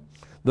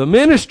 The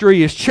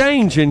ministry is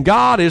changing.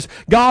 God is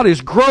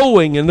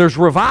growing, and there's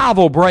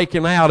revival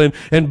breaking out.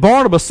 And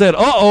Barnabas said,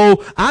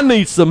 I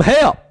need some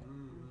help.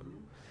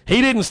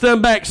 He didn't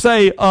stand back and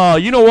say,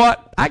 you know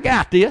what? I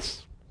got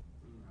this.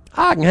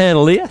 I can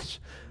handle this.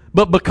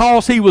 But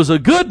because he was a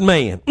good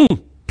man,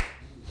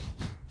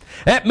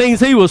 That means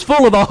he was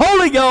full of the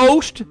Holy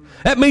Ghost.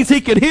 That means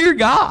he could hear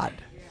God.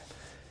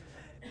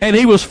 And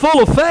he was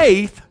full of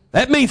faith.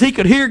 That means he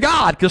could hear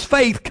God, because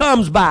faith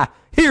comes by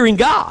hearing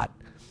God.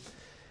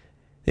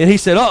 And he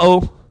said,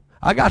 uh-oh,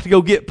 I got to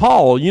go get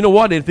Paul. You know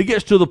what? If it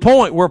gets to the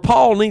point where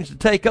Paul needs to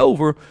take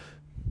over,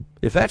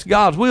 if that's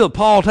God's will,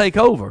 Paul take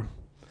over.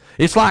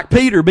 It's like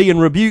Peter being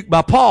rebuked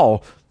by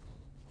Paul.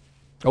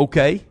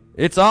 Okay,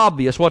 it's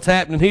obvious what's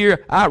happening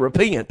here. I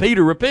repent.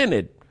 Peter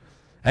repented.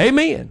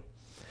 Amen.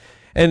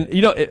 And,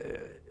 you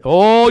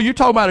know, you're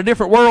talking about a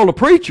different world of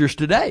preachers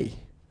today.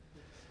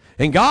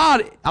 And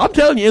God, I'm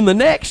telling you, in the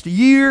next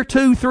year,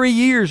 2, 3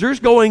 years,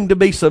 there's going to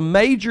be some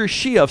major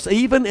shifts,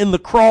 even in the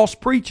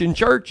cross-preaching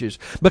churches,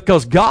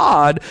 because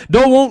God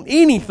don't want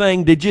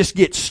anything to just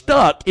get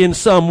stuck in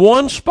some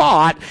one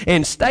spot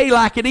and stay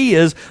like it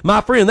is. My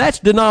friend, that's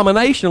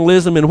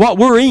denominationalism, and what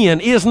we're in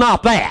is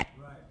not that.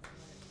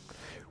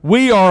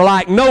 We are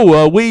like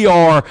Noah. We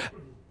are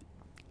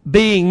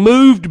being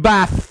moved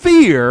by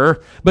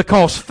fear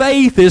because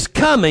faith is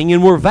coming,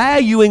 and we're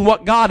valuing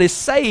what God is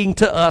saying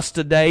to us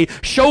today,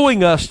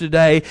 showing us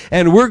today,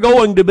 and we're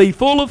going to be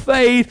full of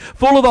faith,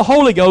 full of the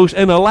Holy Ghost,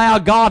 and allow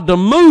God to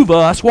move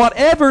us,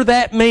 whatever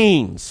that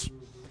means.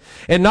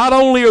 And not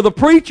only are the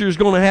preachers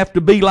going to have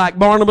to be like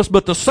Barnabas,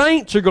 but the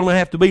saints are going to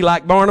have to be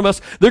like Barnabas.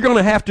 They're going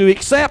to have to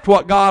accept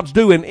what God's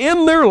doing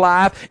in their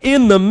life,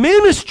 in the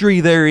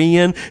ministry they're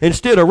in,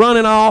 instead of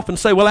running off and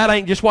say, well, that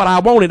ain't just what I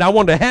wanted. I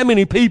wonder how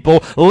many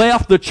people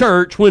left the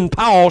church when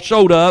Paul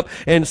showed up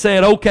and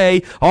said,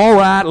 okay, all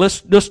right,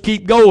 let's just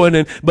keep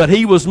going. But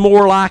he was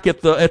more like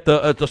at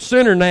the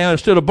center now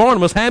instead of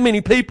Barnabas. How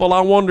many people,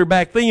 I wonder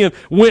back then,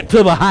 went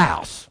to the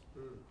house?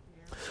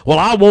 Well,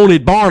 I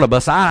wanted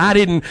Barnabas. I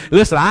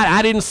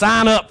didn't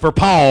sign up for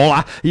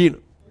Paul.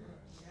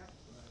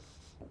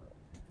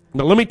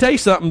 But let me tell you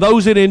something.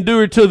 Those that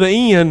endured to the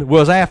end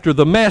was after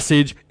the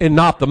message and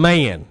not the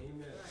man.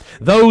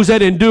 Those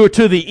that endure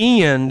to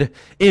the end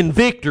in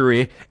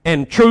victory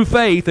and true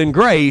faith and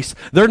grace,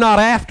 they're not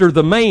after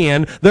the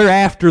man. They're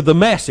after the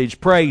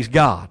message. Praise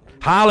God.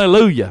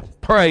 Hallelujah.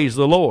 Praise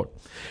the Lord.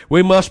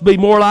 We must be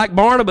more like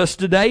Barnabas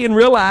today and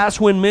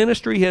realize when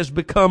ministry has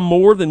become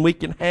more than we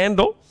can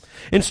handle,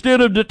 instead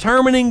of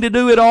determining to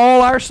do it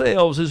all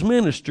ourselves as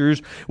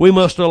ministers, we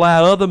must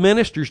allow other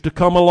ministers to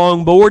come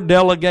along board,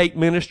 delegate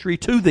ministry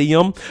to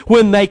them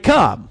when they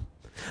come.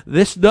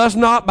 This does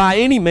not by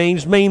any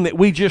means mean that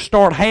we just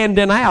start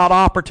handing out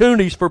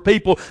opportunities for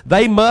people.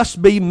 They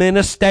must be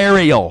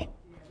ministerial.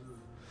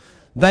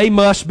 They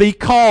must be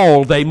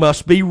called. They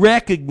must be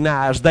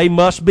recognized. They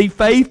must be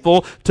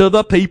faithful to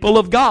the people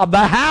of God,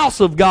 the house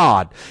of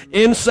God,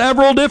 in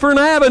several different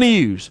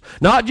avenues.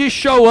 Not just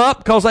show up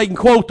because they can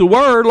quote the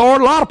Word.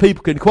 Lord, a lot of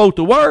people can quote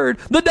the Word.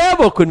 The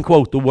devil can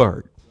quote the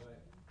Word.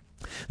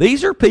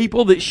 These are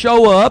people that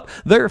show up,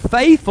 they're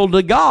faithful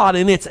to God,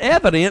 and it's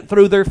evident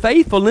through their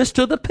faithfulness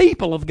to the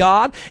people of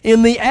God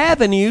in the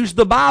avenues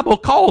the Bible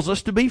calls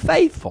us to be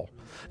faithful.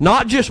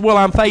 Not just, well,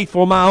 I'm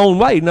faithful my own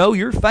way. No,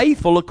 you're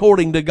faithful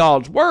according to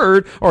God's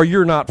Word, or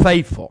you're not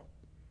faithful.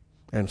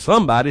 And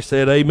somebody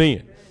said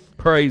amen.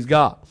 Praise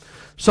God.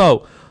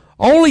 So,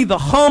 only the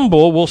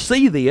humble will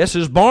see this,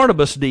 as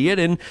Barnabas did,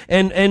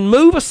 and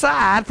move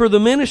aside for the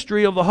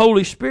ministry of the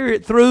Holy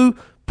Spirit through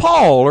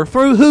Paul or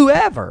through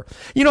whoever.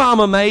 You know,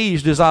 I'm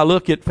amazed as I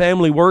look at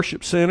Family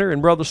Worship Center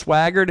and Brother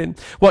Swaggart and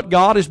what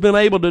God has been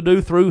able to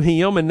do through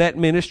him and that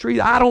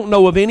ministry. I don't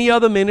know of any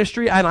other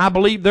ministry, and I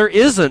believe there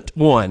isn't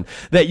one,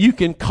 that you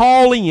can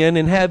call in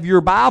and have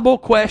your Bible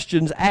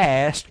questions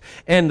asked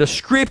and the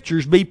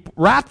scriptures be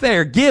right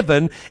there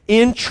given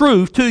in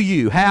truth to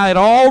you. How it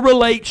all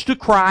relates to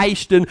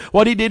Christ and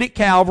what he did at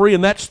Calvary,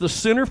 and that's the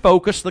center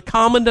focus, the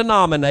common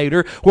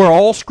denominator where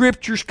all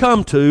scriptures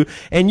come to,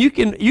 and you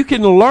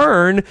can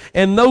learn.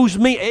 And those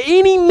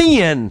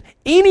men,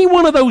 any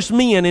one of those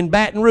men in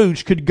Baton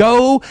Rouge could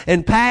go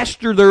and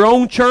pastor their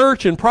own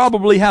church and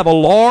probably have a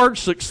large,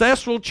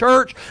 successful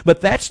church, but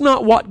that's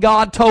not what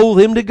God told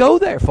them to go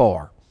there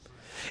for.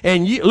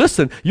 And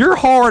listen, you're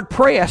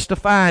hard-pressed to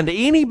find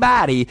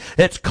anybody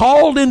that's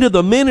called into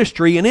the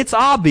ministry, and it's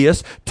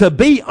obvious, to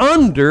be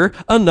under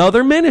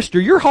another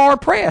minister. You're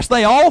hard-pressed.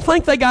 They all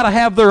think they got to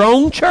have their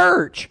own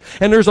church.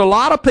 And there's a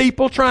lot of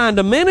people trying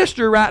to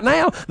minister right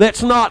now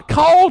that's not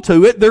called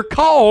to it. They're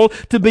called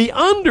to be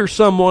under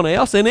someone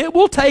else, and it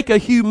will take a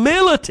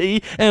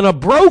humility and a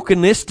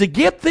brokenness to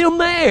get them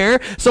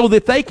there so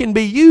that they can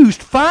be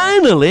used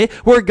finally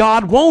where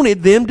God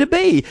wanted them to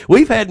be.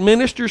 We've had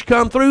ministers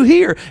come through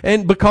here,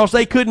 and because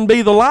they couldn't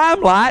be the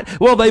limelight,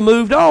 well, they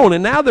moved on,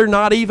 and now they're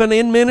not even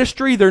in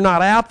ministry. They're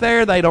not out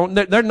there.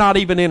 They're not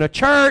even in a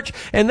church,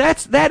 and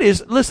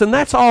listen,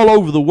 that's all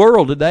over the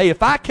world today.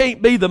 If I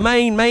can't be the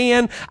main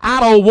man,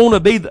 I don't want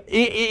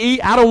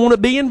to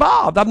be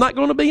involved. I'm not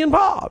going to be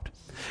involved.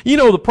 You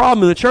know, the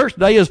problem in the church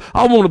today is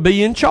I want to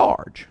be in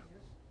charge,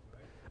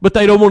 but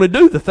they don't want to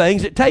do the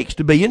things it takes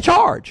to be in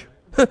charge.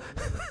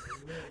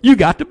 You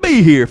got to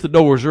be here if the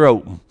doors are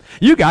open.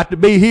 You got to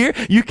be here.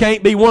 You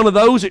can't be one of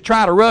those that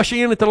try to rush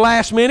in at the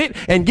last minute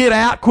and get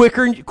out quick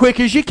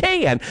as you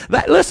can.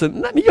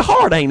 Listen, your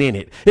heart ain't in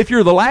it. If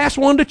you're the last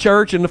one to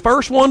church and the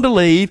first one to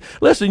leave,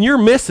 listen, you're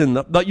missing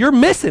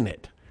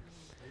it.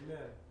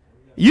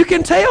 You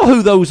can tell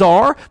who those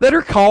are that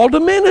are called to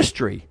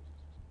ministry.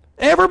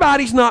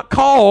 Everybody's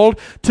called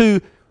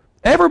to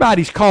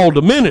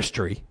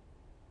ministry,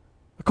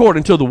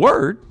 according to the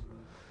Word,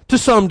 to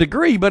some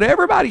degree, but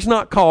everybody's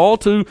not called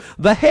to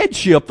the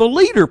headship, the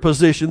leader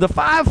position, the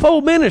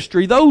fivefold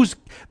ministry, those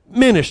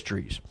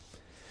ministries.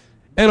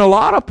 And a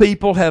lot of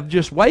people have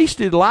just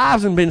wasted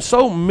lives and been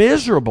so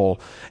miserable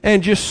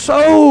and just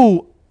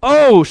so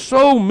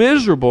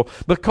miserable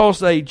because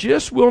they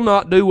just will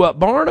not do what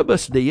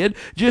Barnabas did,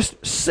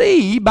 just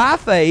see by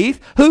faith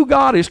who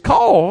God has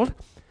called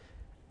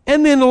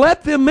and then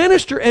let them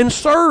minister and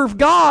serve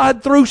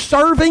God through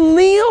serving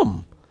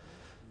them.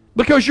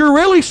 Because you're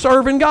really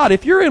serving God.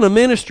 If you're in a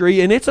ministry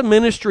and it's a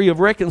ministry of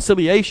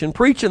reconciliation,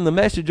 preaching the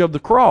message of the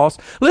cross,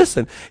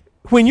 listen,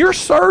 when you're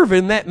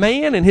serving that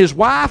man and his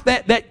wife,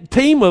 that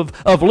team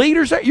of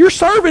leaders, you're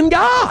serving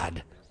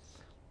God.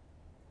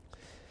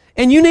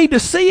 And you need to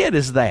see it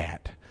as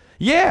that.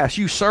 Yes,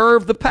 you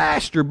serve the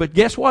pastor, but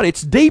guess what?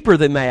 It's deeper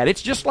than that.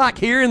 It's just like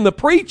hearing the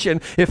preaching.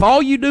 If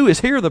all you do is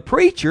hear the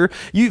preacher,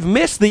 you've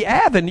missed the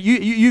avenue.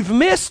 You've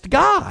missed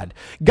God.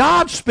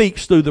 God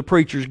speaks through the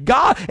preachers.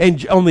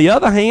 And on the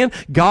other hand,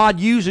 God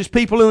uses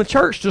people in the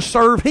church to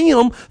serve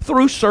Him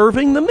through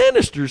serving the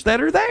ministers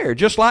that are there.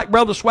 Just like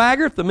Brother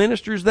Swagger, if the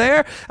minister's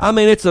there, I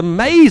mean, it's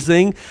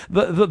amazing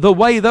the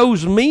way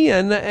those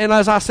men, and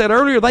as I said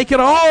earlier, they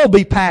could all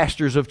be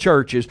pastors of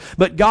churches,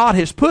 but God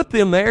has put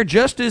them there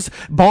just as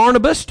Barnabas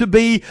to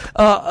be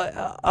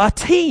a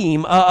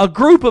team, a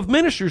group of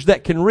ministers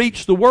that can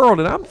reach the world.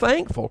 And I'm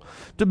thankful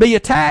to be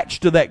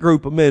attached to that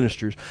group of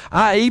ministers.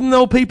 Even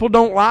though people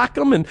don't like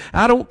them, and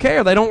I don't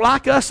care. They don't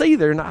like us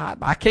either, and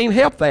I can't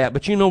help that.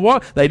 But you know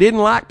what? They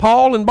didn't like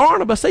Paul and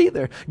Barnabas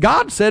either.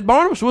 God said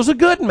Barnabas was a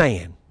good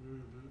man.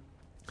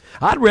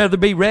 I'd rather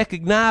be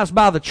recognized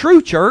by the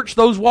true church,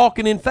 those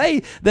walking in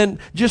faith, than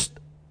just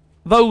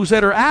those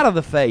that are out of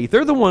the faith.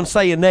 They're the ones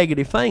saying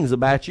negative things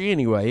about you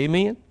anyway.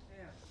 Amen?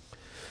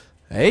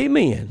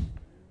 Amen.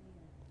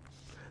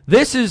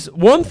 This is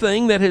one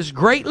thing that has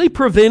greatly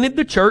prevented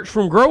the church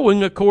from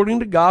growing according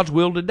to God's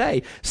will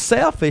today.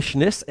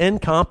 Selfishness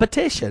and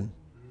competition.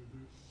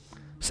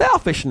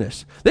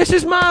 Selfishness. This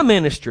is my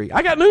ministry.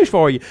 I got news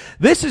for you.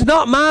 This is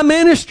not my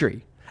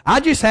ministry. I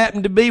just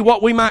happen to be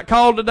what we might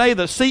call today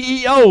the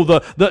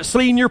CEO, the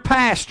senior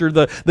pastor,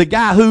 the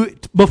guy who,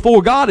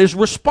 before God, is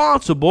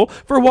responsible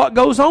for what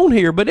goes on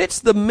here. But it's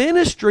the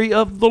ministry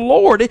of the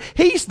Lord.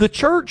 He's the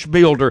church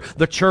builder,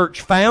 the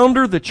church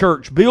founder, the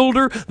church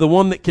builder, the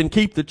one that can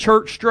keep the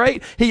church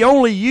straight. He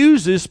only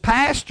uses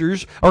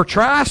pastors, or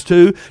tries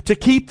to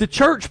keep the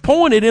church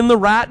pointed in the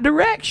right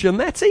direction.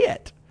 That's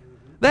it.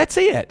 That's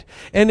it.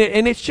 And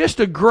it's just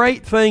a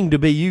great thing to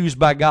be used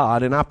by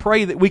God. And I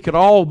pray that we could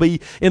all be,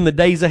 in the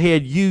days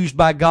ahead, used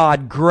by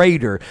God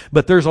greater.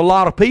 But there's a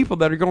lot of people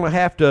that are going to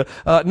have to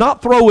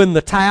not throw in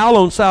the towel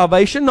on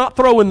salvation, not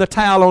throw in the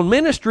towel on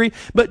ministry,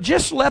 but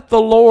just let the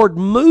Lord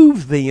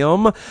move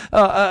them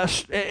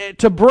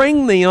to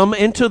bring them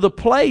into the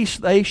place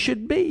they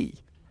should be.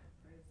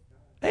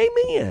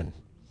 Amen.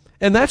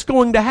 And that's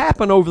going to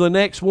happen over the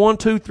next 1,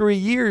 2, 3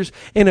 years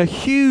in a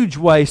huge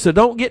way. So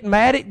don't get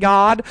mad at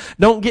God.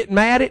 Don't get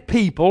mad at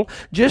people.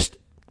 Just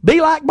be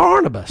like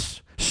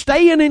Barnabas.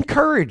 Stay an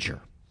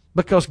encourager.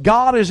 Because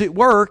God is at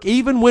work,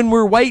 even when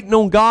we're waiting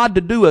on God to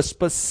do a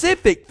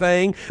specific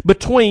thing.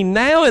 Between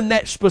now and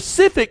that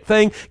specific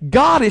thing,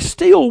 God is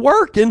still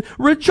working.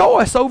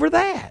 Rejoice over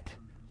that.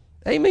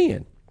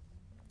 Amen.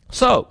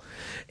 So,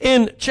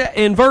 in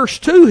verse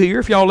 2 here,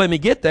 if y'all let me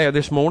get there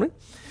this morning,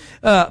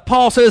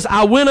 Paul says,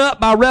 I went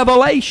up by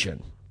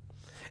revelation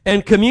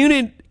and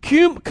communicate.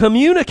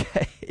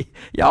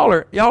 Y'all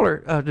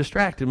are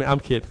distracting me. I'm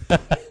kidding.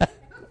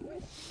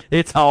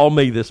 It's all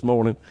me this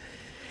morning.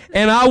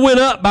 And I went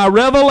up by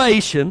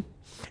revelation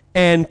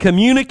and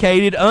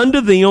communicated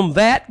unto them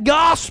that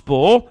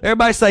gospel.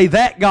 Everybody say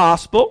that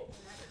gospel,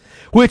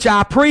 which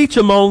I preach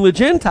among the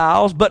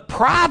Gentiles, but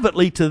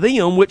privately to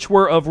them which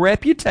were of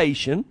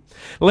reputation,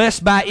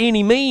 lest by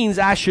any means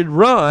I should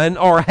run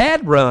or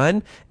had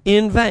run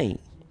in vain.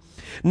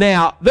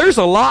 Now, there's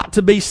a lot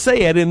to be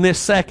said in this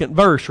second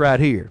verse right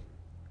here.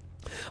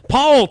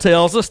 Paul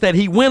tells us that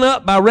he went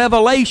up by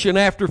revelation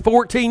after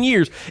 14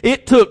 years.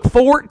 It took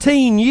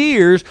 14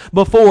 years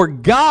before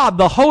God,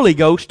 the Holy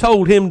Ghost,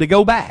 told him to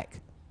go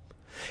back.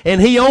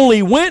 And he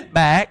only went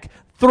back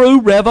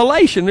through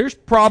revelation. There's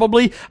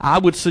probably, I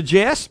would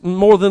suggest,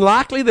 more than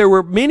likely, there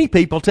were many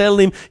people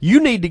telling him, you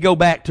need to go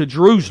back to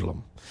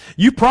Jerusalem.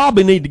 You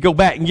probably need to go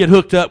back and get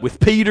hooked up with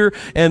Peter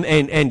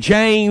and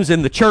James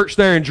and the church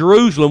there in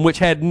Jerusalem, which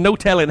had no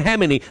telling how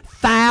many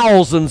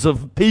thousands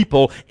of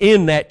people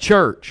in that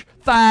church.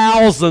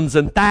 thousands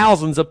and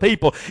thousands of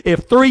people.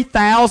 If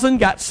 3,000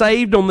 got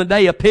saved on the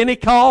day of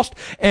Pentecost,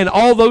 and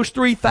all those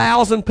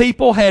 3,000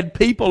 people had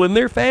people in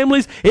their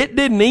families, it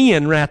didn't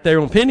end right there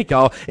on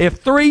Pentecost. If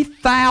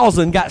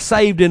 3,000 got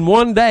saved in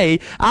one day,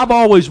 I've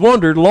always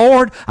wondered,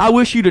 Lord, I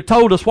wish you'd have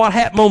told us what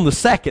happened on the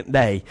second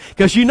day.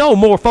 Because you know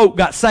more folk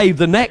got saved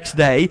the next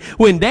day.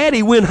 When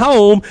Daddy went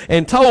home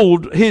and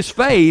told his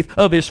faith,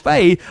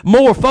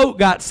 more folk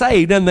got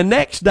saved, and the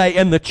next day,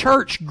 and the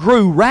church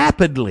grew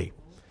rapidly.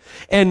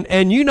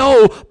 And you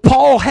know,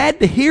 Paul had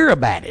to hear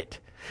about it.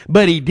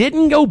 But he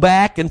didn't go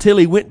back until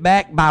he went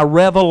back by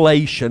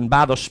revelation,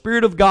 by the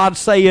Spirit of God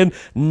saying,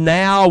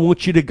 now I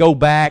want you to go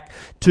back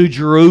to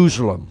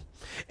Jerusalem.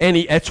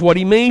 And that's what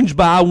he means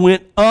by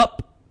went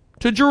up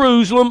to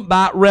Jerusalem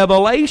by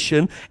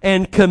revelation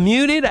and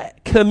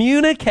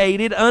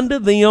communicated unto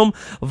them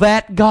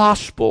that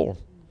gospel.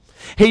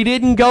 He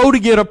didn't go to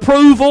get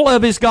approval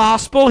of his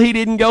gospel. He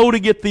didn't go to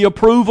get the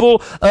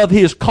approval of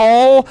his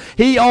call.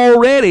 He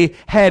already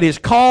had his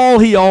call.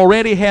 He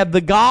already had the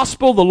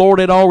gospel the Lord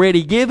had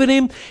already given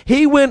him.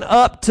 He went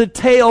up to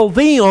tell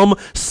them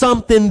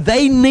something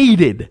they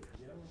needed.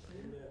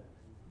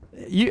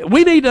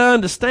 We need to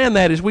understand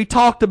that, as we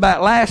talked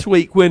about last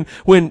week when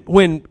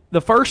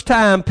the first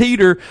time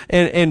Peter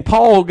and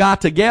Paul got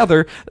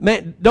together,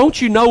 man,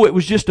 don't you know it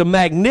was just a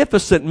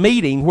magnificent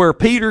meeting where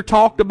Peter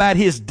talked about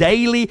his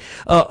daily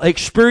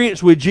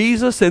experience with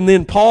Jesus, and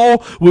then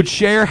Paul would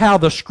share how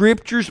the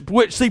Scriptures,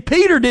 see,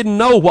 Peter didn't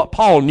know what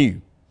Paul knew.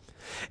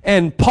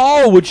 And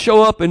Paul would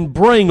show up and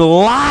bring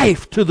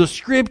life to the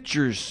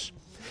Scriptures.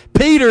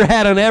 Peter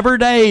had an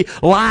everyday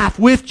life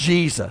with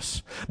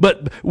Jesus,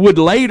 but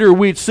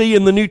we'd see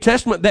in the New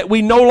Testament that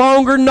we no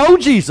longer know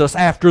Jesus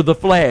after the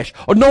flesh,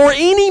 nor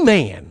any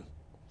man.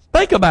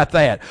 Think about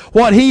that.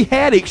 What he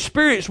had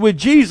experienced with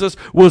Jesus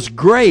was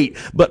great,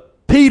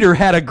 but Peter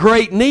had a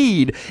great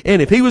need,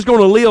 and if he was going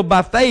to live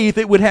by faith,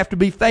 it would have to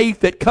be faith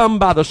that come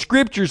by the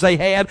Scriptures they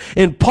had,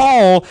 and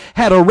Paul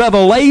had a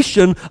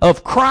revelation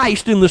of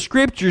Christ in the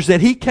Scriptures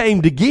that he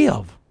came to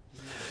give.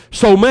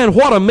 So, man,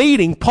 what a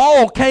meeting.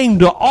 Paul came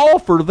to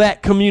offer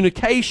that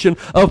communication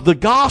of the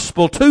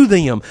gospel to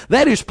them.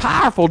 That is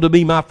powerful to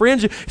me, my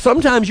friends.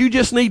 Sometimes you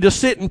just need to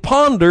sit and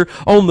ponder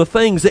on the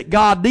things that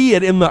God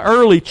did in the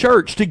early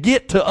church to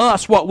get to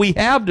us what we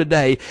have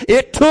today.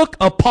 It took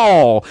a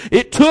Paul.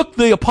 It took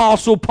the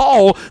Apostle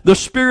Paul, the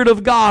Spirit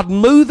of God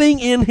moving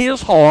in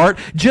his heart,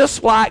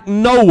 just like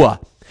Noah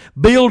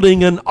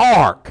building an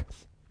ark.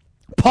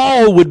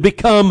 Paul would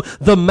become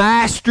the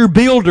master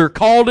builder,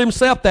 called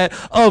himself that,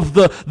 of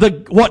the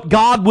what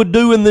God would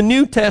do in the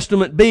New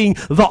Testament, being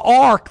the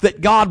ark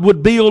that God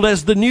would build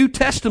as the New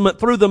Testament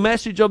through the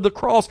message of the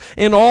cross,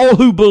 and all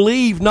who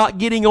believe not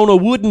getting on a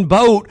wooden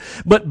boat,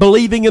 but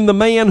believing in the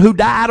man who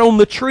died on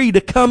the tree to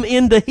come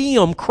into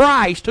him,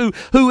 Christ,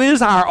 who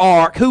is our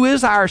ark, who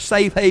is our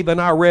safe haven,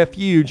 our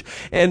refuge.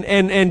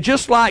 And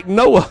just like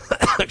Noah,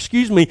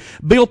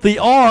 built the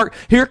ark,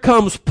 here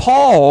comes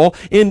Paul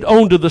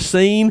onto the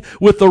scene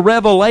with the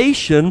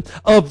revelation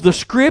of the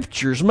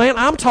Scriptures. Man,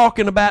 I'm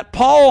talking about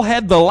Paul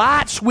had the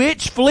light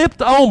switch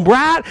flipped on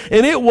bright,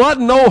 and it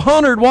wasn't no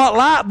 100-watt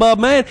light bulb,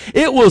 man.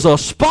 It was a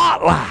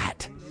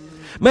spotlight.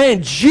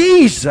 Man,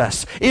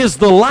 Jesus is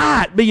the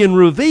light being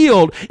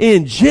revealed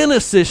in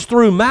Genesis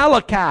through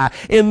Malachi,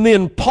 and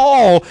then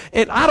Paul,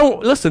 and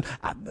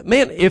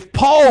if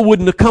Paul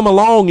wouldn't have come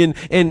along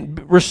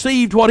and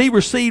received what he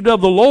received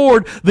of the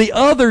Lord, the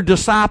other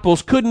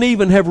disciples couldn't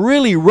even have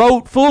really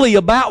wrote fully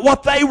about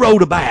what they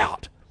wrote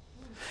about.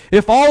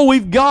 If all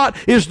we've got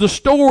is the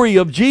story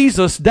of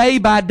Jesus day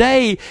by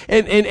day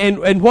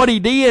and what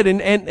he did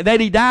and that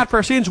he died for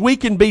our sins, we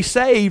can be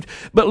saved.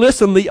 But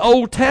listen, the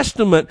Old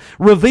Testament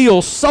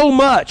reveals so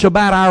much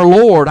about our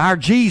Lord, our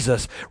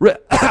Jesus.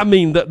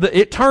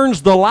 It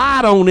turns the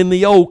light on in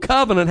the Old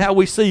Covenant, how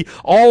we see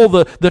all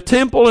the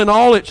temple and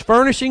all its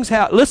furnishings.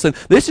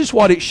 This is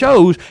what it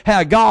shows,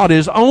 how God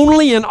has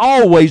only and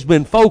always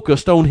been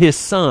focused on his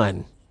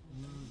Son.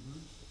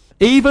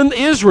 Even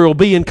Israel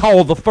being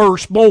called the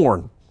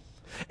firstborn.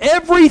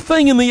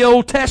 Everything in the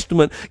Old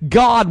Testament,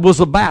 God was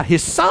about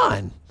his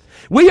Son.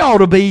 We ought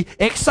to be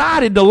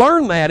excited to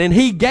learn that. And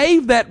he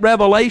gave that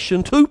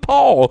revelation to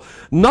Paul,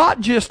 not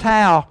just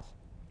how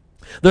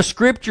the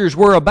Scriptures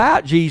were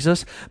about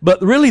Jesus,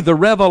 but really the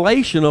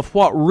revelation of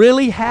what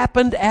really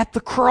happened at the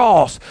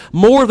cross.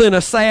 More than a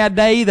sad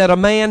day that a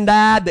man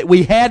died that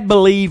we had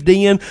believed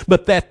in,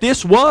 but that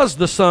this was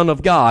the Son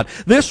of God.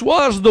 This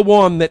was the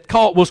one that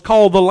was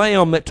called the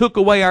Lamb that took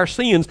away our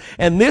sins.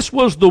 And this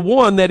was the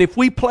one that if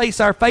we place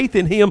our faith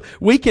in him,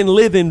 we can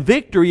live in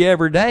victory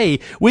every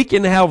day. We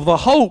can have the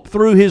hope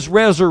through his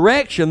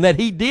resurrection that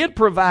he did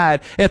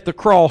provide at the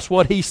cross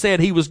what he said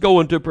he was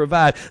going to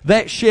provide.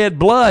 That shed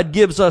blood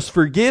gives us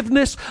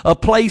forgiveness, a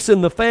place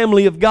in the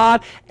family of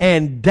God,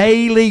 and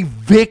daily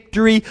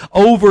victory,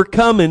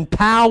 overcoming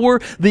power,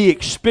 the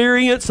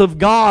experience of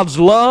God's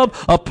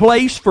love, a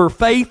place for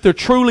faith to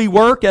truly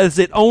work as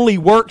it only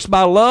works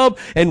by love,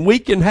 and we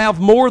can have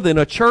more than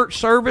a church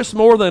service,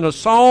 more than a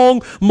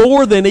song,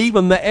 more than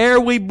even the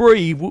air we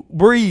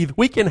breathe.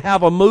 We can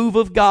have a move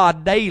of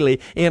God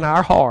daily in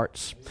our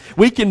hearts.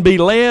 We can be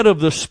led of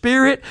the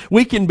Spirit.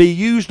 We can be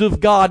used of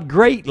God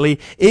greatly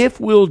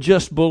if we'll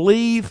just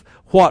believe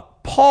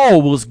what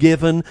Paul was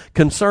given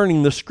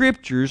concerning the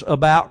Scriptures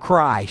about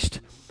Christ.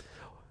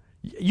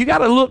 You got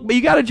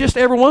to just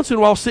every once in a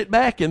while sit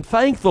back and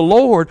thank the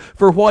Lord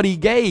for what He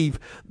gave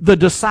the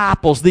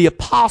disciples, the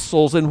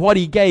apostles, and what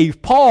He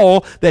gave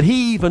Paul that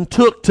He even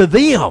took to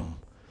them.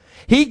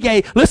 He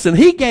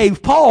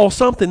gave Paul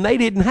something they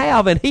didn't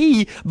have, and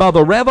he, by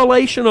the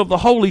revelation of the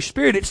Holy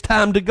Spirit, it's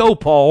time to go,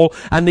 Paul.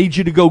 I need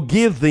you to go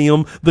give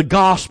them the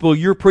gospel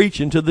you're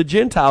preaching to the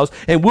Gentiles.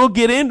 And we'll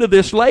get into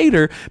this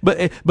later,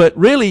 but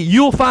really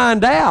you'll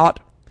find out,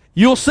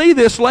 you'll see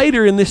this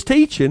later in this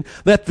teaching,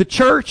 that the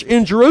church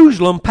in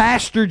Jerusalem,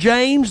 Pastor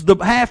James, the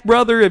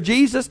half-brother of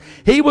Jesus,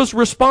 he was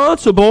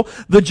responsible,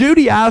 the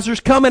Judaizers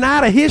coming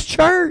out of his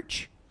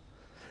church.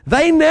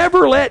 They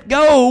never let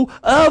go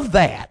of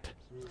that.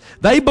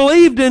 They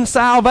believed in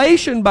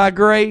salvation by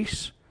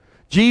grace,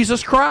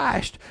 Jesus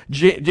Christ.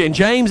 And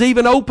James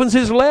even opens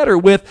his letter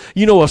with,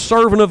 a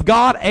servant of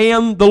God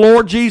and the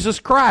Lord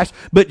Jesus Christ.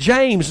 But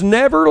James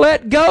never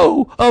let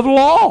go of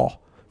law.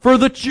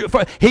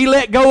 He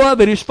let go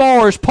of it as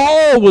far as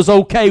Paul was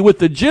okay with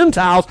the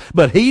Gentiles,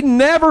 but he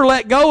never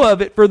let go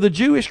of it for the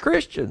Jewish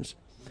Christians.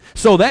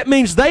 So that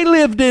means they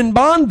lived in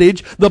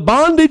bondage, the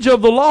bondage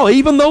of the law,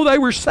 even though they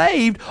were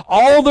saved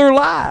all their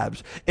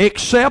lives,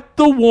 except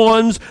the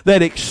ones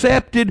that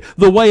accepted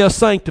the way of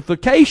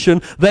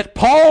sanctification that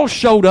Paul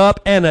showed up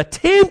and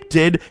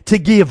attempted to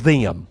give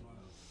them.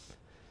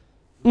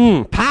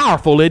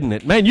 Powerful, isn't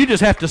it? Man, you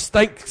just have to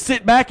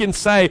sit back and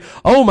say,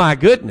 oh my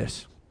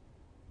goodness.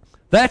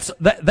 That's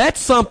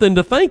something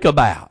to think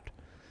about.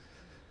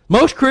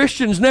 Most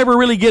Christians never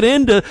really get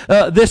into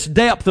this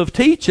depth of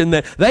teaching.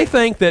 That they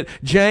think that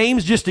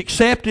James just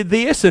accepted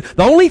this. And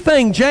the only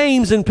thing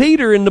James and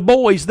Peter and the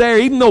boys there,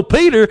 even though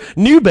Peter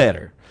knew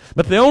better,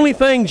 but the only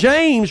thing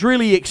James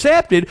really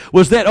accepted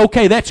was that,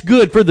 okay, that's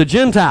good for the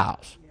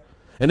Gentiles.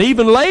 And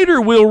even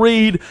later we'll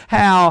read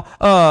how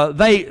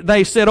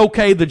they said,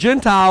 okay, the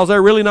Gentiles,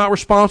 they're really not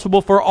responsible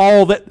for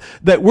all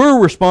that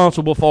we're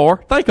responsible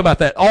for. Think about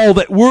that. All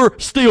that we're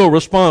still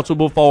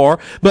responsible for.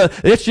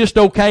 But it's just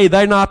okay.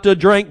 They're not to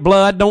drink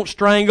blood, don't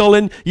strangle,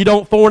 and you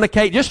don't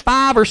fornicate. Just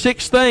 5 or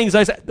 6 things.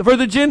 They said, for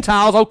the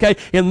Gentiles, okay.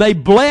 And they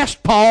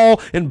blessed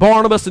Paul and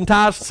Barnabas and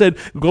Titus and said,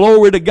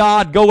 glory to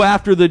God, go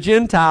after the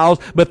Gentiles.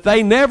 But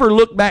they never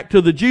looked back to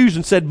the Jews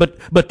and said, but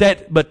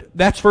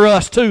that's for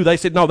us too. They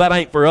said, no, that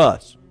ain't for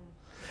us.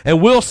 And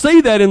we'll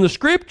see that in the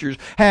Scriptures,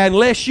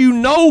 unless you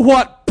know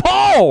what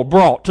Paul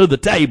brought to the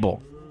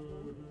table.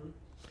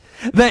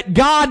 That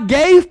God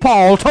gave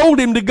Paul, told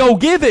him to go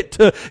give it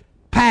to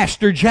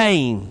Pastor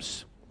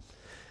James.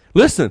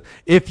 Listen,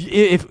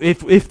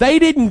 if they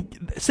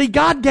didn't, see,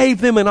 God gave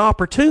them an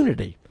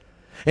opportunity.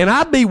 And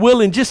I'd be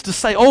willing just to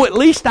say, at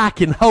least I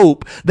can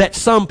hope that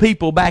some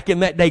people back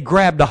in that day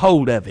grabbed a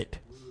hold of it.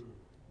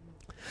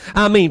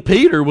 I mean,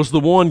 Peter was the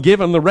one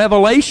given the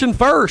revelation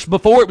first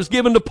before it was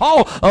given to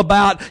Paul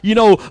about,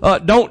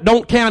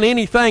 don't count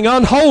anything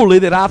unholy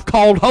that I've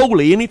called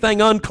holy,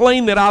 anything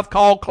unclean that I've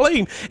called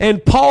clean.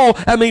 And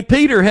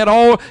Peter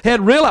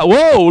had realized,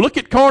 whoa, look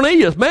at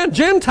Cornelius, man,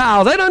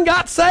 Gentiles, they done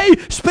got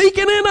saved,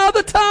 speaking in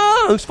other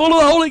tongues, full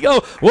of the Holy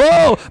Ghost.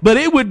 Whoa, but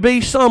it would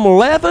be some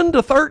 11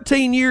 to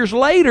 13 years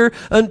later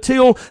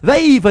until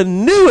they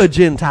even knew a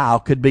Gentile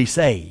could be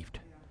saved.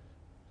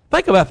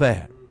 Think about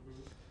that.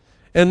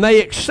 And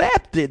they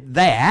accepted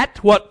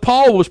that, what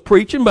Paul was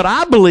preaching, but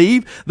I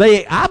believe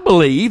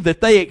that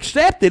they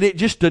accepted it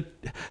just to,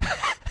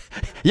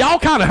 y'all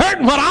kind of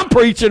hurting what I'm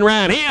preaching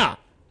right here.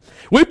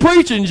 We're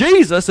preaching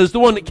Jesus as the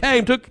one that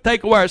came to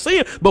take away our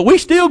sin, but we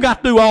still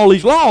got to do all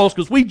these laws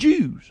because we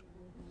Jews.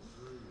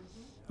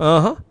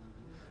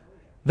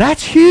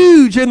 That's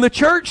huge in the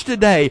church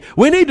today.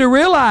 We need to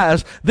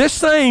realize this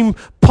same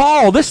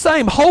Paul, this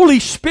same Holy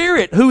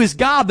Spirit who is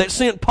God that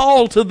sent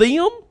Paul to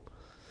them,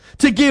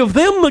 to give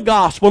them the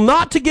gospel,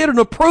 not to get an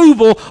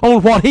approval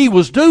on what he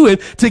was doing,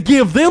 to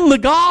give them the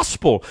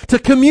gospel, to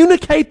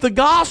communicate the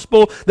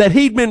gospel that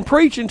he'd been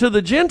preaching to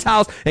the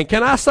Gentiles. And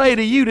can I say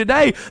to you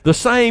today, the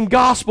same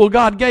gospel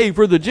God gave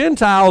for the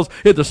Gentiles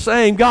is the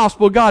same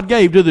gospel God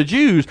gave to the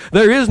Jews.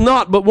 There is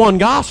not but one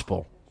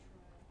gospel.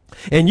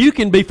 And you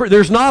can be free.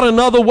 There's not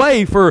another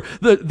way for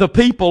the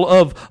people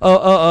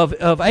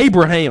of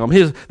Abraham.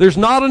 There's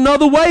not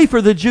another way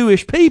for the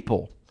Jewish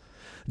people.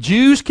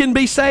 Jews can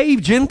be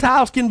saved,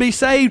 Gentiles can be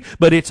saved,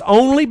 but it's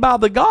only by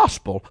the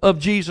gospel of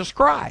Jesus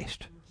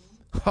Christ.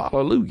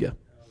 Hallelujah.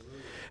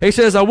 He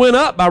says, I went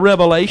up by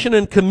revelation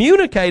and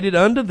communicated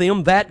unto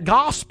them that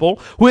gospel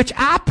which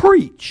I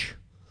preach.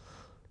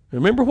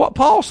 Remember what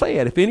Paul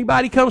said. If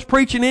anybody comes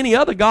preaching any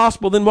other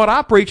gospel than what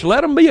I preach,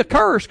 let them be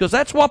accursed, because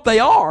that's what they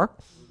are.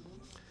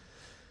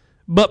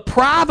 But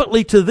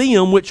privately to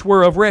them which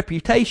were of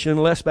reputation,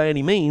 lest by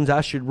any means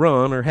I should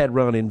run or had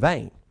run in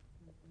vain.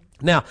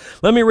 Now,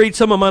 let me read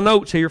some of my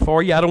notes here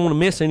for you. I don't want to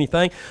miss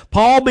anything.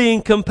 Paul,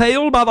 being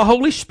compelled by the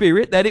Holy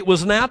Spirit that it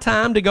was now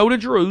time to go to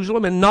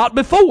Jerusalem and not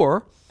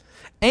before,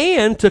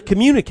 and to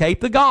communicate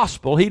the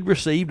gospel he'd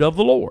received of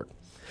the Lord.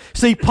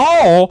 See,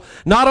 Paul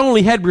not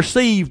only had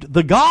received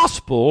the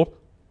gospel,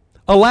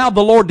 allowed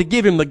the Lord to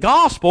give him the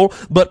gospel,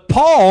 but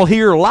Paul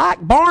here,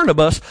 like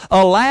Barnabas,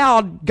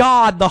 allowed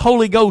God, the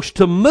Holy Ghost,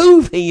 to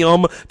move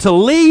him, to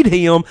lead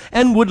him,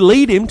 and would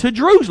lead him to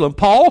Jerusalem.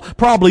 Paul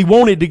probably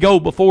wanted to go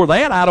before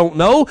that, I don't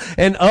know,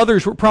 and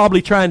others were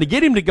probably trying to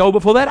get him to go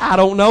before that, I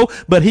don't know,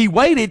 but he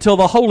waited till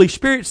the Holy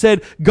Spirit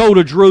said, go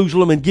to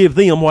Jerusalem and give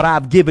them what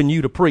I've given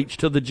you to preach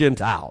to the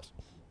Gentiles.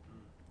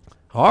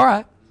 All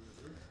right.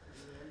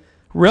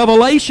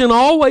 Revelation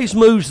always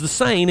moves the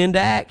saint into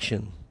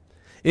action.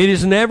 It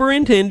is never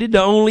intended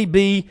to only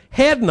be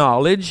head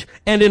knowledge,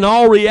 and in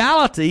all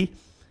reality,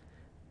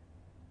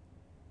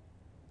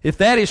 if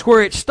that is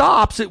where it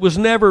stops, it was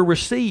never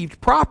received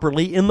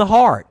properly in the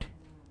heart.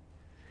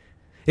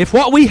 If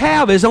what we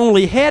have is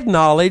only head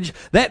knowledge,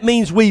 that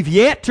means we've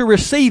yet to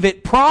receive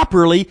it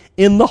properly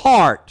in the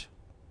heart.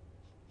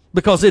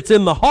 Because it's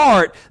in the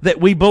heart that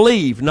we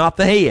believe, not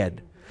the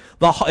head.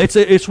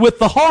 It's with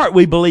the heart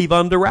we believe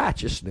unto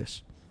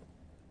righteousness.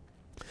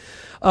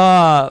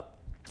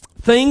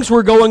 Things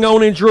were going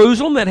on in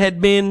Jerusalem that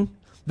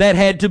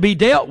had to be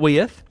dealt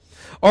with,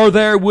 or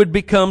there would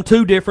become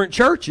two different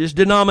churches,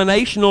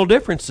 denominational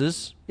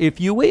differences, if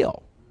you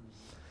will.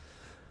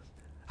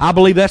 I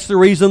believe that's the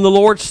reason the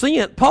Lord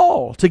sent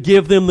Paul, to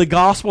give them the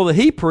gospel that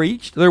he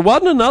preached. There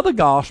wasn't another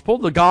gospel.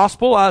 The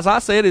gospel, as I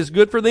said, is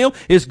good for them,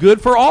 is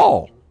good for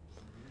all.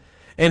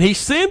 And he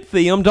sent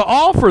them to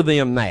offer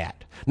them that.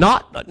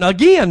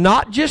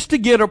 Not just to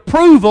get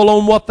approval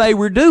on what they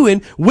were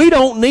doing. We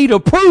don't need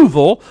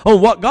approval on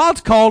what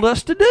God's called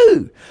us to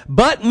do.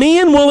 But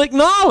men will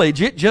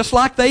acknowledge it just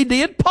like they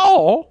did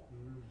Paul.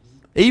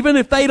 Even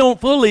if they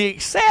don't fully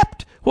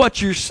accept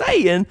what you're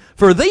saying,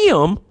 for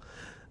them,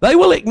 they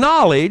will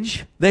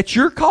acknowledge that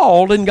you're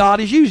called and God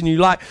is using you.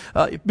 Like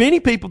many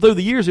people through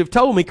the years have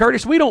told me,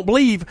 Curtis, we don't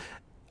believe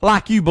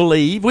like you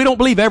believe. We don't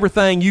believe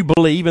everything you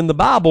believe in the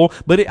Bible,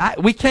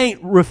 but we can't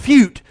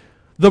refute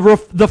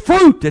the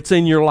fruit that's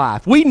in your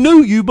life. We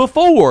knew you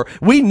before.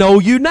 We know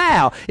you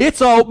now. It's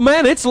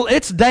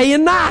day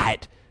and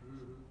night.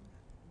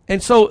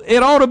 And so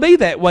it ought to be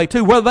that way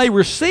too. Whether they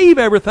receive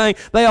everything,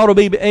 they ought to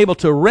be able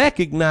to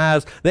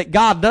recognize that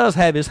God does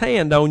have His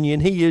hand on you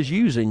and He is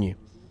using you.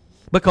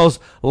 Because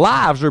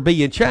lives are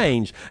being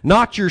changed.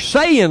 Not your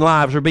saying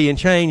lives are being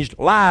changed.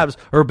 Lives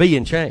are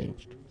being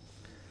changed.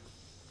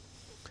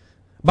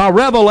 By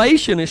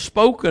revelation is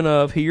spoken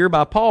of here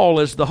by Paul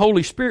as the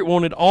Holy Spirit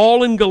wanted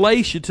all in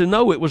Galatia to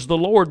know it was the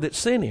Lord that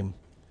sent him.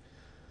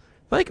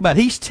 Think about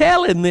it. He's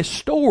telling this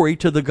story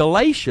to the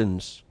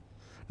Galatians.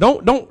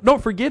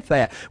 Don't forget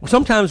that.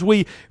 Sometimes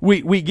we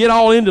get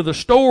all into the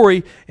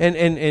story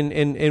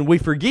and we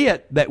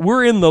forget that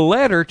we're in the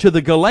letter to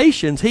the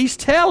Galatians. He's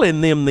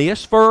telling them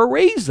this for a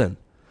reason.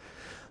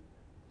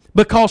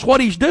 Because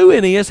what he's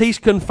doing is he's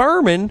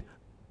confirming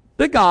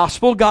the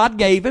gospel God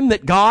gave him,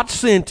 that God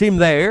sent him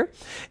there,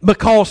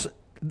 because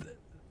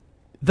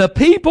the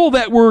people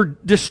that were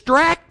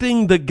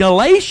distracting the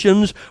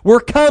Galatians were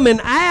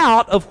coming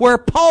out of where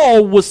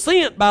Paul was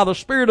sent by the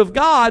Spirit of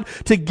God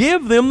to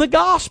give them the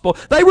gospel.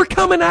 They were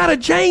coming out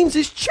of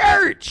James's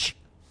church.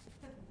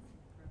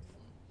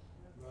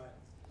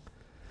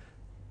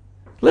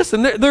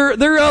 Listen, there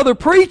are other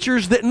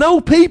preachers that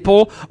know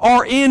people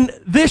are in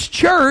this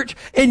church,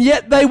 and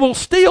yet they will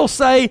still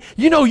say,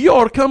 you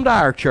ought to come to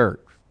our church.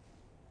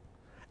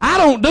 I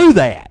don't do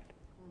that.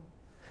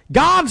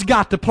 God's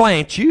got to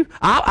plant you.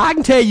 I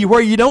can tell you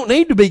where you don't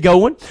need to be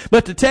going,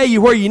 but to tell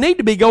you where you need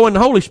to be going, the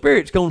Holy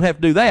Spirit's going to have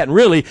to do that. And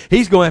really,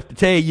 He's going to have to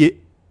tell you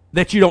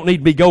that you don't need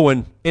to be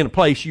going in a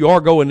place you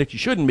are going that you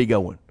shouldn't be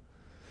going.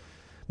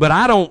 But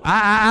I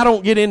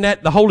don't get in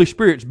that the Holy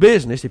Spirit's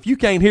business. If you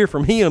can't hear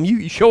from Him,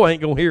 you sure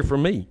ain't going to hear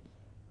from me.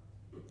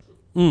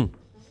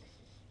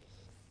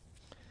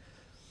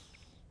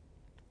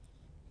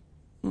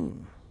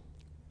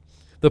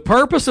 The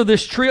purpose of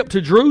this trip to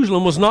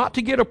Jerusalem was not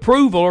to get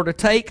approval or to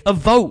take a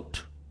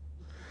vote,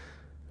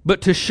 but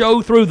to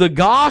show through the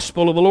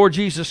gospel of the Lord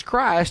Jesus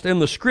Christ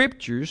and the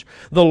Scriptures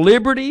the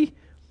liberty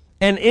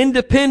and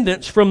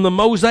independence from the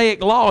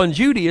Mosaic law and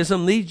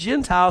Judaism these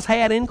Gentiles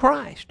had in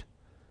Christ.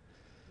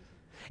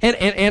 And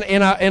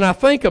I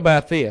think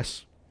about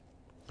this,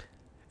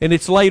 and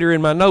it's later in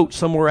my notes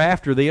somewhere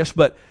after this,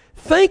 but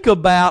think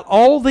about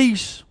all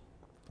these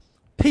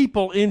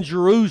people in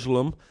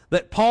Jerusalem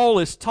that Paul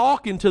is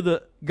talking to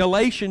the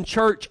Galatian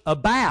church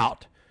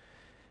about.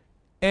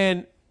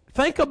 And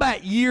think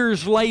about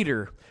years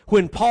later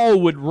when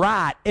Paul would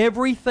write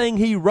everything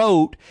he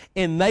wrote,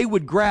 and they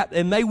would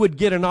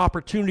get an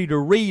opportunity to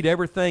read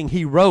everything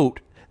he wrote.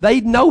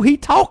 They'd know he's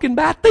talking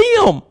about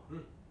them.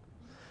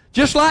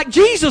 Just like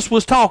Jesus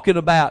was talking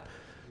about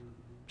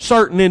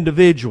certain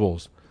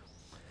individuals.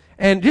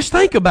 And just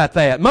think about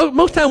that.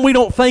 Most time we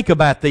don't think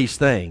about these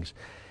things.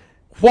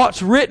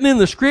 What's written in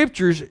the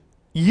Scriptures,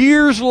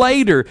 years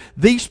later,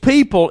 these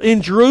people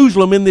in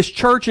Jerusalem, in this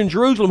church in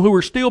Jerusalem, who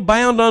were still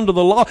bound under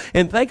the law,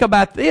 and think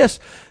about this,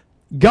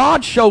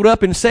 God showed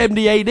up in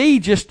 70 A.D.,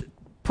 just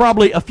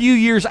probably a few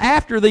years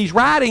after these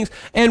writings,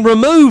 and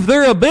removed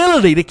their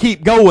ability to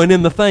keep going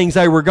in the things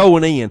they were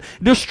going in.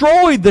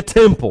 Destroyed the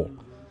temple.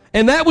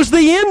 And that was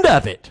the end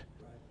of it.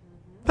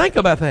 Think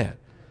about that.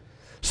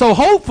 So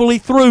hopefully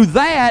through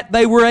that,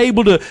 they were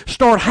able to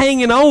start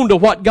hanging on to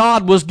what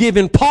God was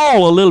giving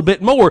Paul a little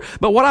bit more.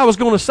 But what I was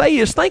going to say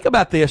is, think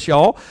about this,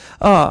 y'all.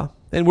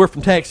 And we're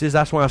from Texas,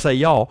 that's why I say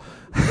y'all.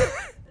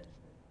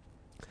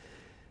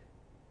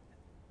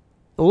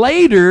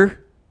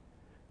 Later,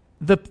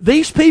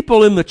 these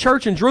people in the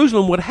church in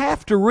Jerusalem would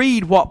have to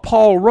read what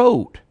Paul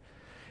wrote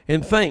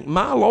and think,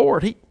 my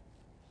Lord,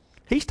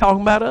 he's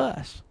talking about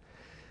us.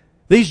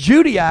 These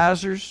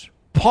Judaizers,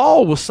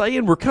 Paul was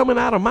saying, were coming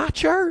out of my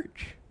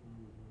church.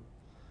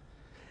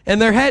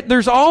 And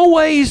there's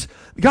always,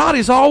 God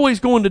is always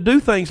going to do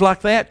things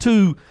like that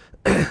to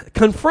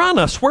confront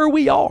us where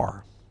we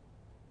are.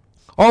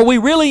 Are we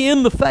really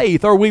in the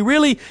faith? Are we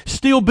really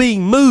still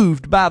being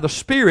moved by the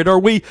Spirit? Are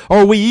we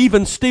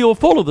even still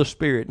full of the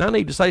Spirit? And I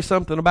need to say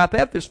something about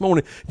that this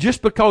morning.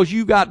 Just because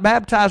you got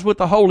baptized with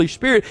the Holy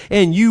Spirit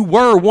and you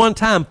were one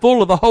time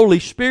full of the Holy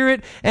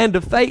Spirit and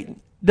of faith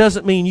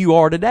doesn't mean you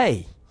are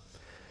today.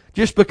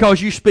 Just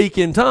because you speak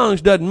in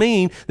tongues doesn't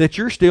mean that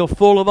you're still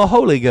full of the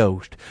Holy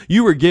Ghost.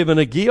 You were given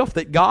a gift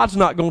that God's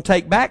not going to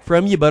take back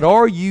from you, but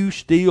are you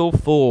still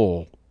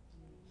full?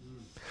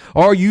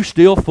 Are you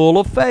still full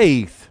of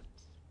faith?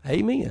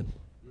 Amen.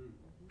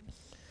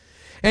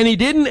 And he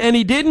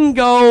didn't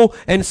go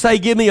and say,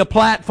 give me a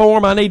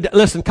platform.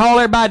 Call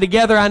everybody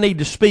together. I need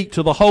to speak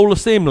to the whole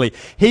assembly.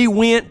 He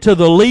went to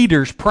the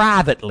leaders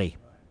privately.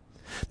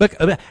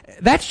 But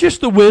that's just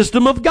the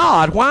wisdom of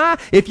God. Why?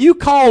 If you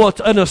call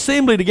an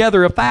assembly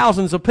together of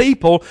thousands of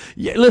people,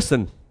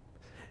 listen,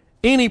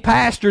 any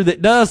pastor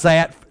that does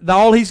that,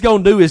 all he's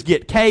going to do is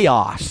get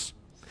chaos.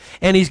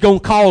 And he's going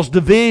to cause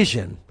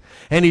division.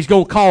 And he's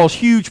going to cause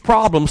huge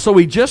problems. So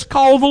he just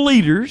called the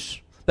leaders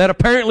that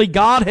apparently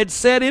God had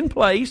set in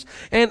place.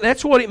 And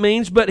that's what it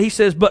means. But he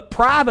says, but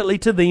privately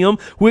to them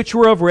which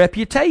were of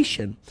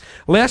reputation,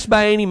 lest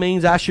by any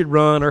means I should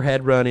run or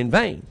had run in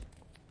vain.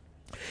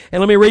 And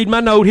let me read my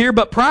note here.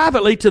 But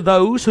privately to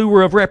those who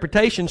were of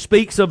reputation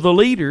speaks of the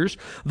leaders,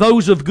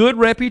 those of good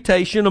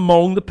reputation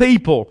among the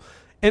people.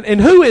 And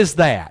who is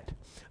that?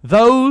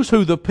 Those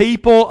who the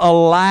people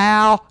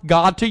allow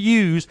God to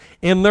use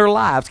in their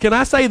lives. Can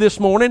I say this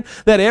morning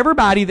that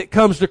everybody that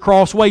comes to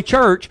CrossWay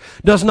Church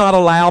does not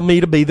allow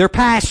me to be their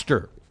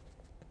pastor?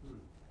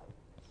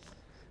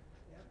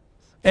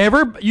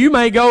 You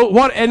may go,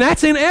 and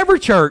that's in every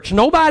church.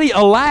 Nobody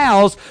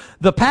allows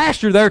the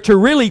pastor there to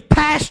really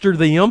pastor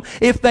them.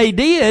 If they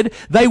did,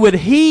 they would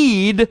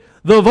heed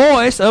the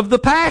voice of the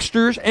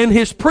pastors and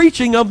his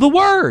preaching of the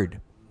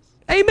word.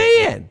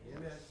 Amen.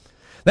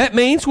 That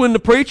means when the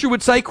preacher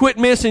would say, quit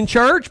missing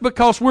church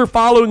because we're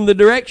following the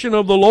direction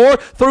of the Lord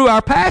through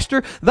our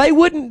pastor, they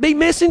wouldn't be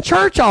missing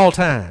church all the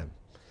time.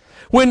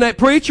 When that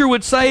preacher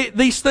would say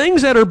these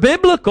things that are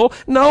biblical,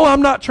 no,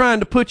 I'm not trying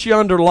to put you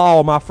under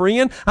law, my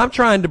friend. I'm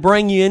trying to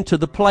bring you into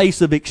the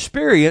place of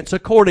experience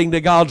according to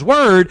God's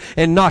word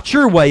and not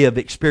your way of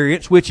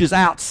experience, which is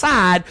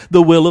outside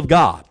the will of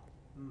God.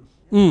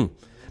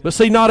 But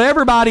see, not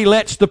everybody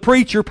lets the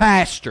preacher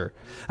pastor.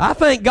 I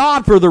thank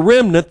God for the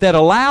remnant that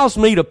allows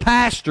me to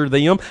pastor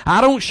them. I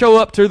don't show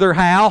up to their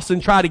house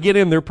and try to get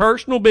in their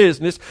personal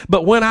business,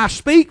 but when I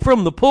speak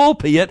from the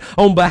pulpit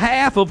on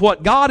behalf of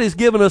what God has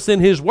given us in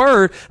His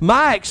Word,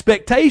 my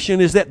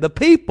expectation is that the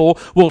people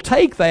will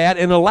take that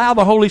and allow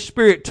the Holy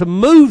Spirit to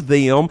move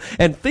them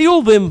and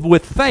fill them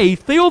with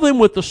faith, fill them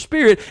with the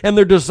Spirit, and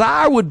their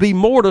desire would be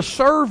more to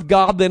serve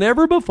God than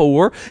ever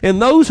before. And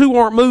those who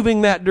aren't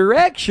moving that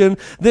direction,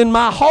 then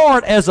my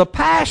heart as a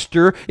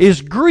pastor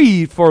is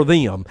grieved for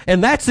them.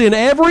 And that's in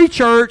every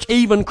church,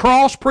 even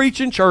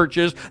cross-preaching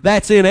churches.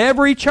 That's in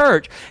every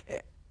church.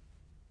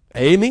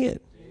 Amen.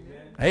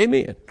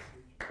 Amen.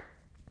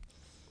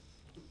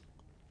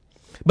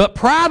 But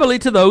privately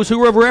to those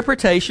who are of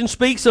reputation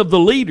speaks of the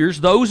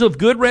leaders, those of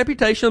good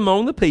reputation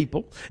among the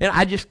people. And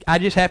I just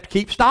have to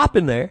keep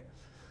stopping there.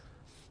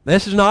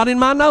 This is not in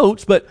my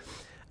notes, but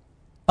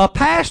a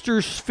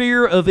pastor's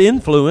sphere of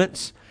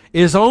influence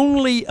is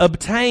only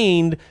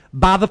obtained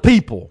by the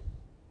people.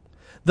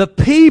 The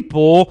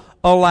people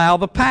allow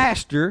the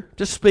pastor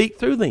to speak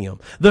through them.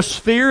 The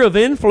sphere of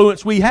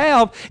influence we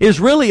have is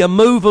really a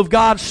move of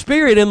God's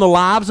Spirit in the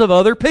lives of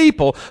other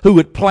people who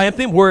would plant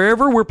them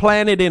wherever we're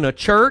planted in a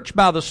church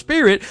by the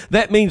Spirit.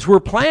 That means we're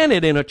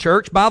planted in a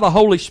church by the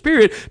Holy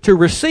Spirit to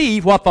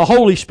receive what the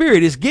Holy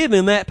Spirit is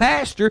giving that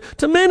pastor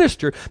to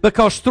minister.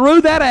 Because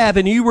through that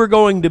avenue we're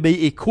going to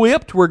be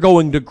equipped, we're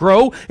going to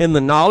grow in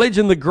the knowledge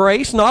and the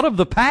grace, not of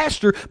the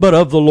pastor, but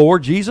of the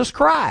Lord Jesus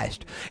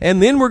Christ.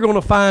 And then we're going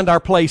to find our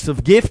place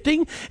of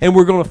gifting, and and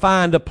we're going to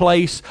find a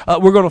place,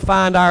 we're going to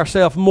find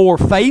ourselves more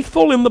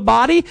faithful in the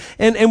body,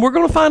 and we're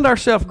going to find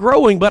ourselves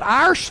growing. But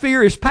our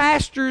sphere is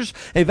pastors,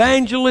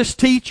 evangelists,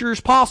 teachers,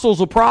 apostles,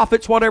 or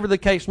prophets, whatever the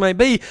case may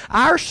be.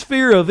 Our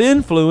sphere of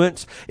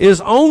influence is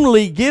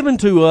only given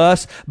to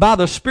us by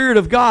the Spirit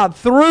of God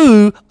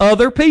through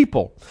other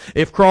people.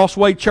 If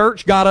CrossWay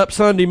Church got up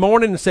Sunday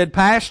morning and said,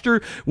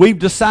 Pastor, we've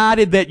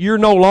decided that you're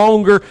no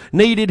longer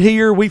needed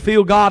here. We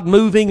feel God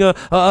moving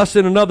us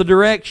in another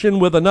direction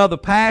with another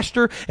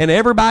pastor. And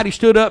everybody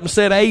stood up and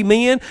said,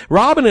 amen.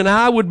 Robin and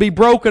I would be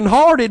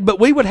brokenhearted, but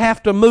we would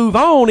have to move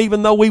on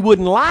even though we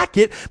wouldn't like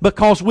it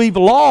because we've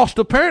lost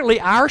apparently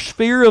our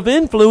sphere of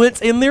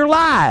influence in their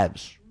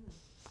lives.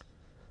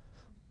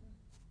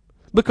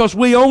 Because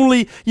we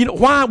only,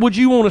 why would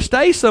you want to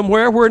stay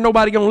somewhere where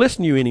nobody going to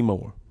listen to you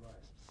anymore?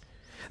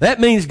 That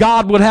means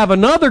God would have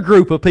another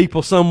group of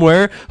people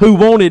somewhere who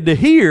wanted to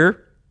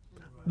hear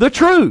the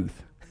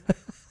truth.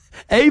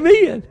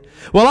 Amen.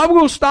 Well, I'm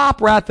going to stop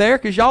right there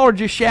because y'all are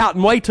just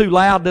shouting way too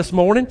loud this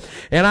morning.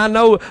 And I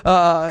know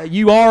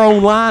you are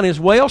online as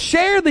well.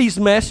 Share these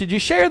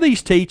messages. Share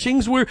these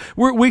teachings.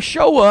 We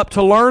show up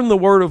to learn the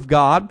Word of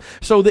God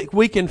so that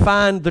we can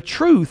find the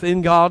truth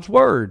in God's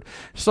Word.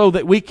 So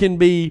that we can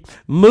be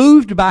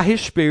moved by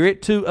His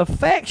Spirit to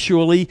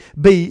effectually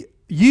be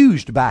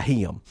used by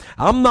Him.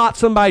 I'm not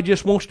somebody who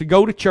just wants to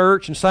go to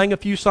church and sing a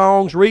few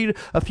songs, read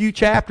a few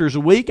chapters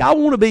a week. I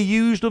want to be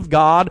used of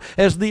God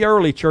as the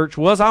early church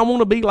was. I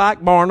want to be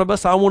like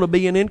Barnabas. I want to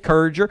be an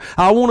encourager.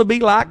 I want to be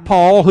like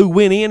Paul, who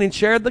went in and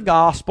shared the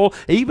gospel,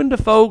 even to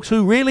folks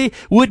who really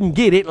wouldn't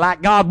get it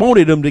like God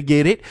wanted them to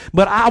get it.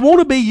 But I want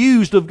to be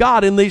used of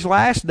God in these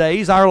last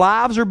days. Our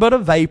lives are but a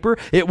vapor.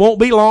 It won't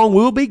be long.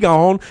 We'll be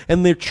gone.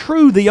 And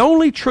the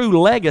only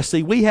true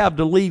legacy we have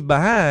to leave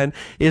behind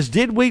is,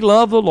 did we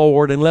love the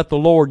Lord and let the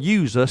Lord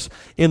use us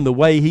in the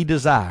way He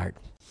desired?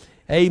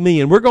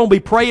 Amen. We're going to be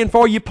praying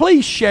for you.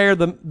 Please share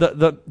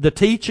the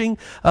teaching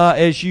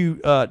as you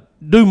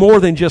do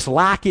more than just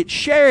like it.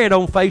 Share it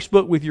on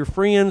Facebook with your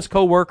friends,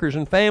 co-workers,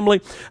 and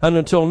family. And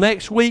until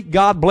next week,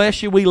 God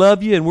bless you. We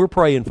love you, and we're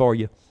praying for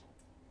you.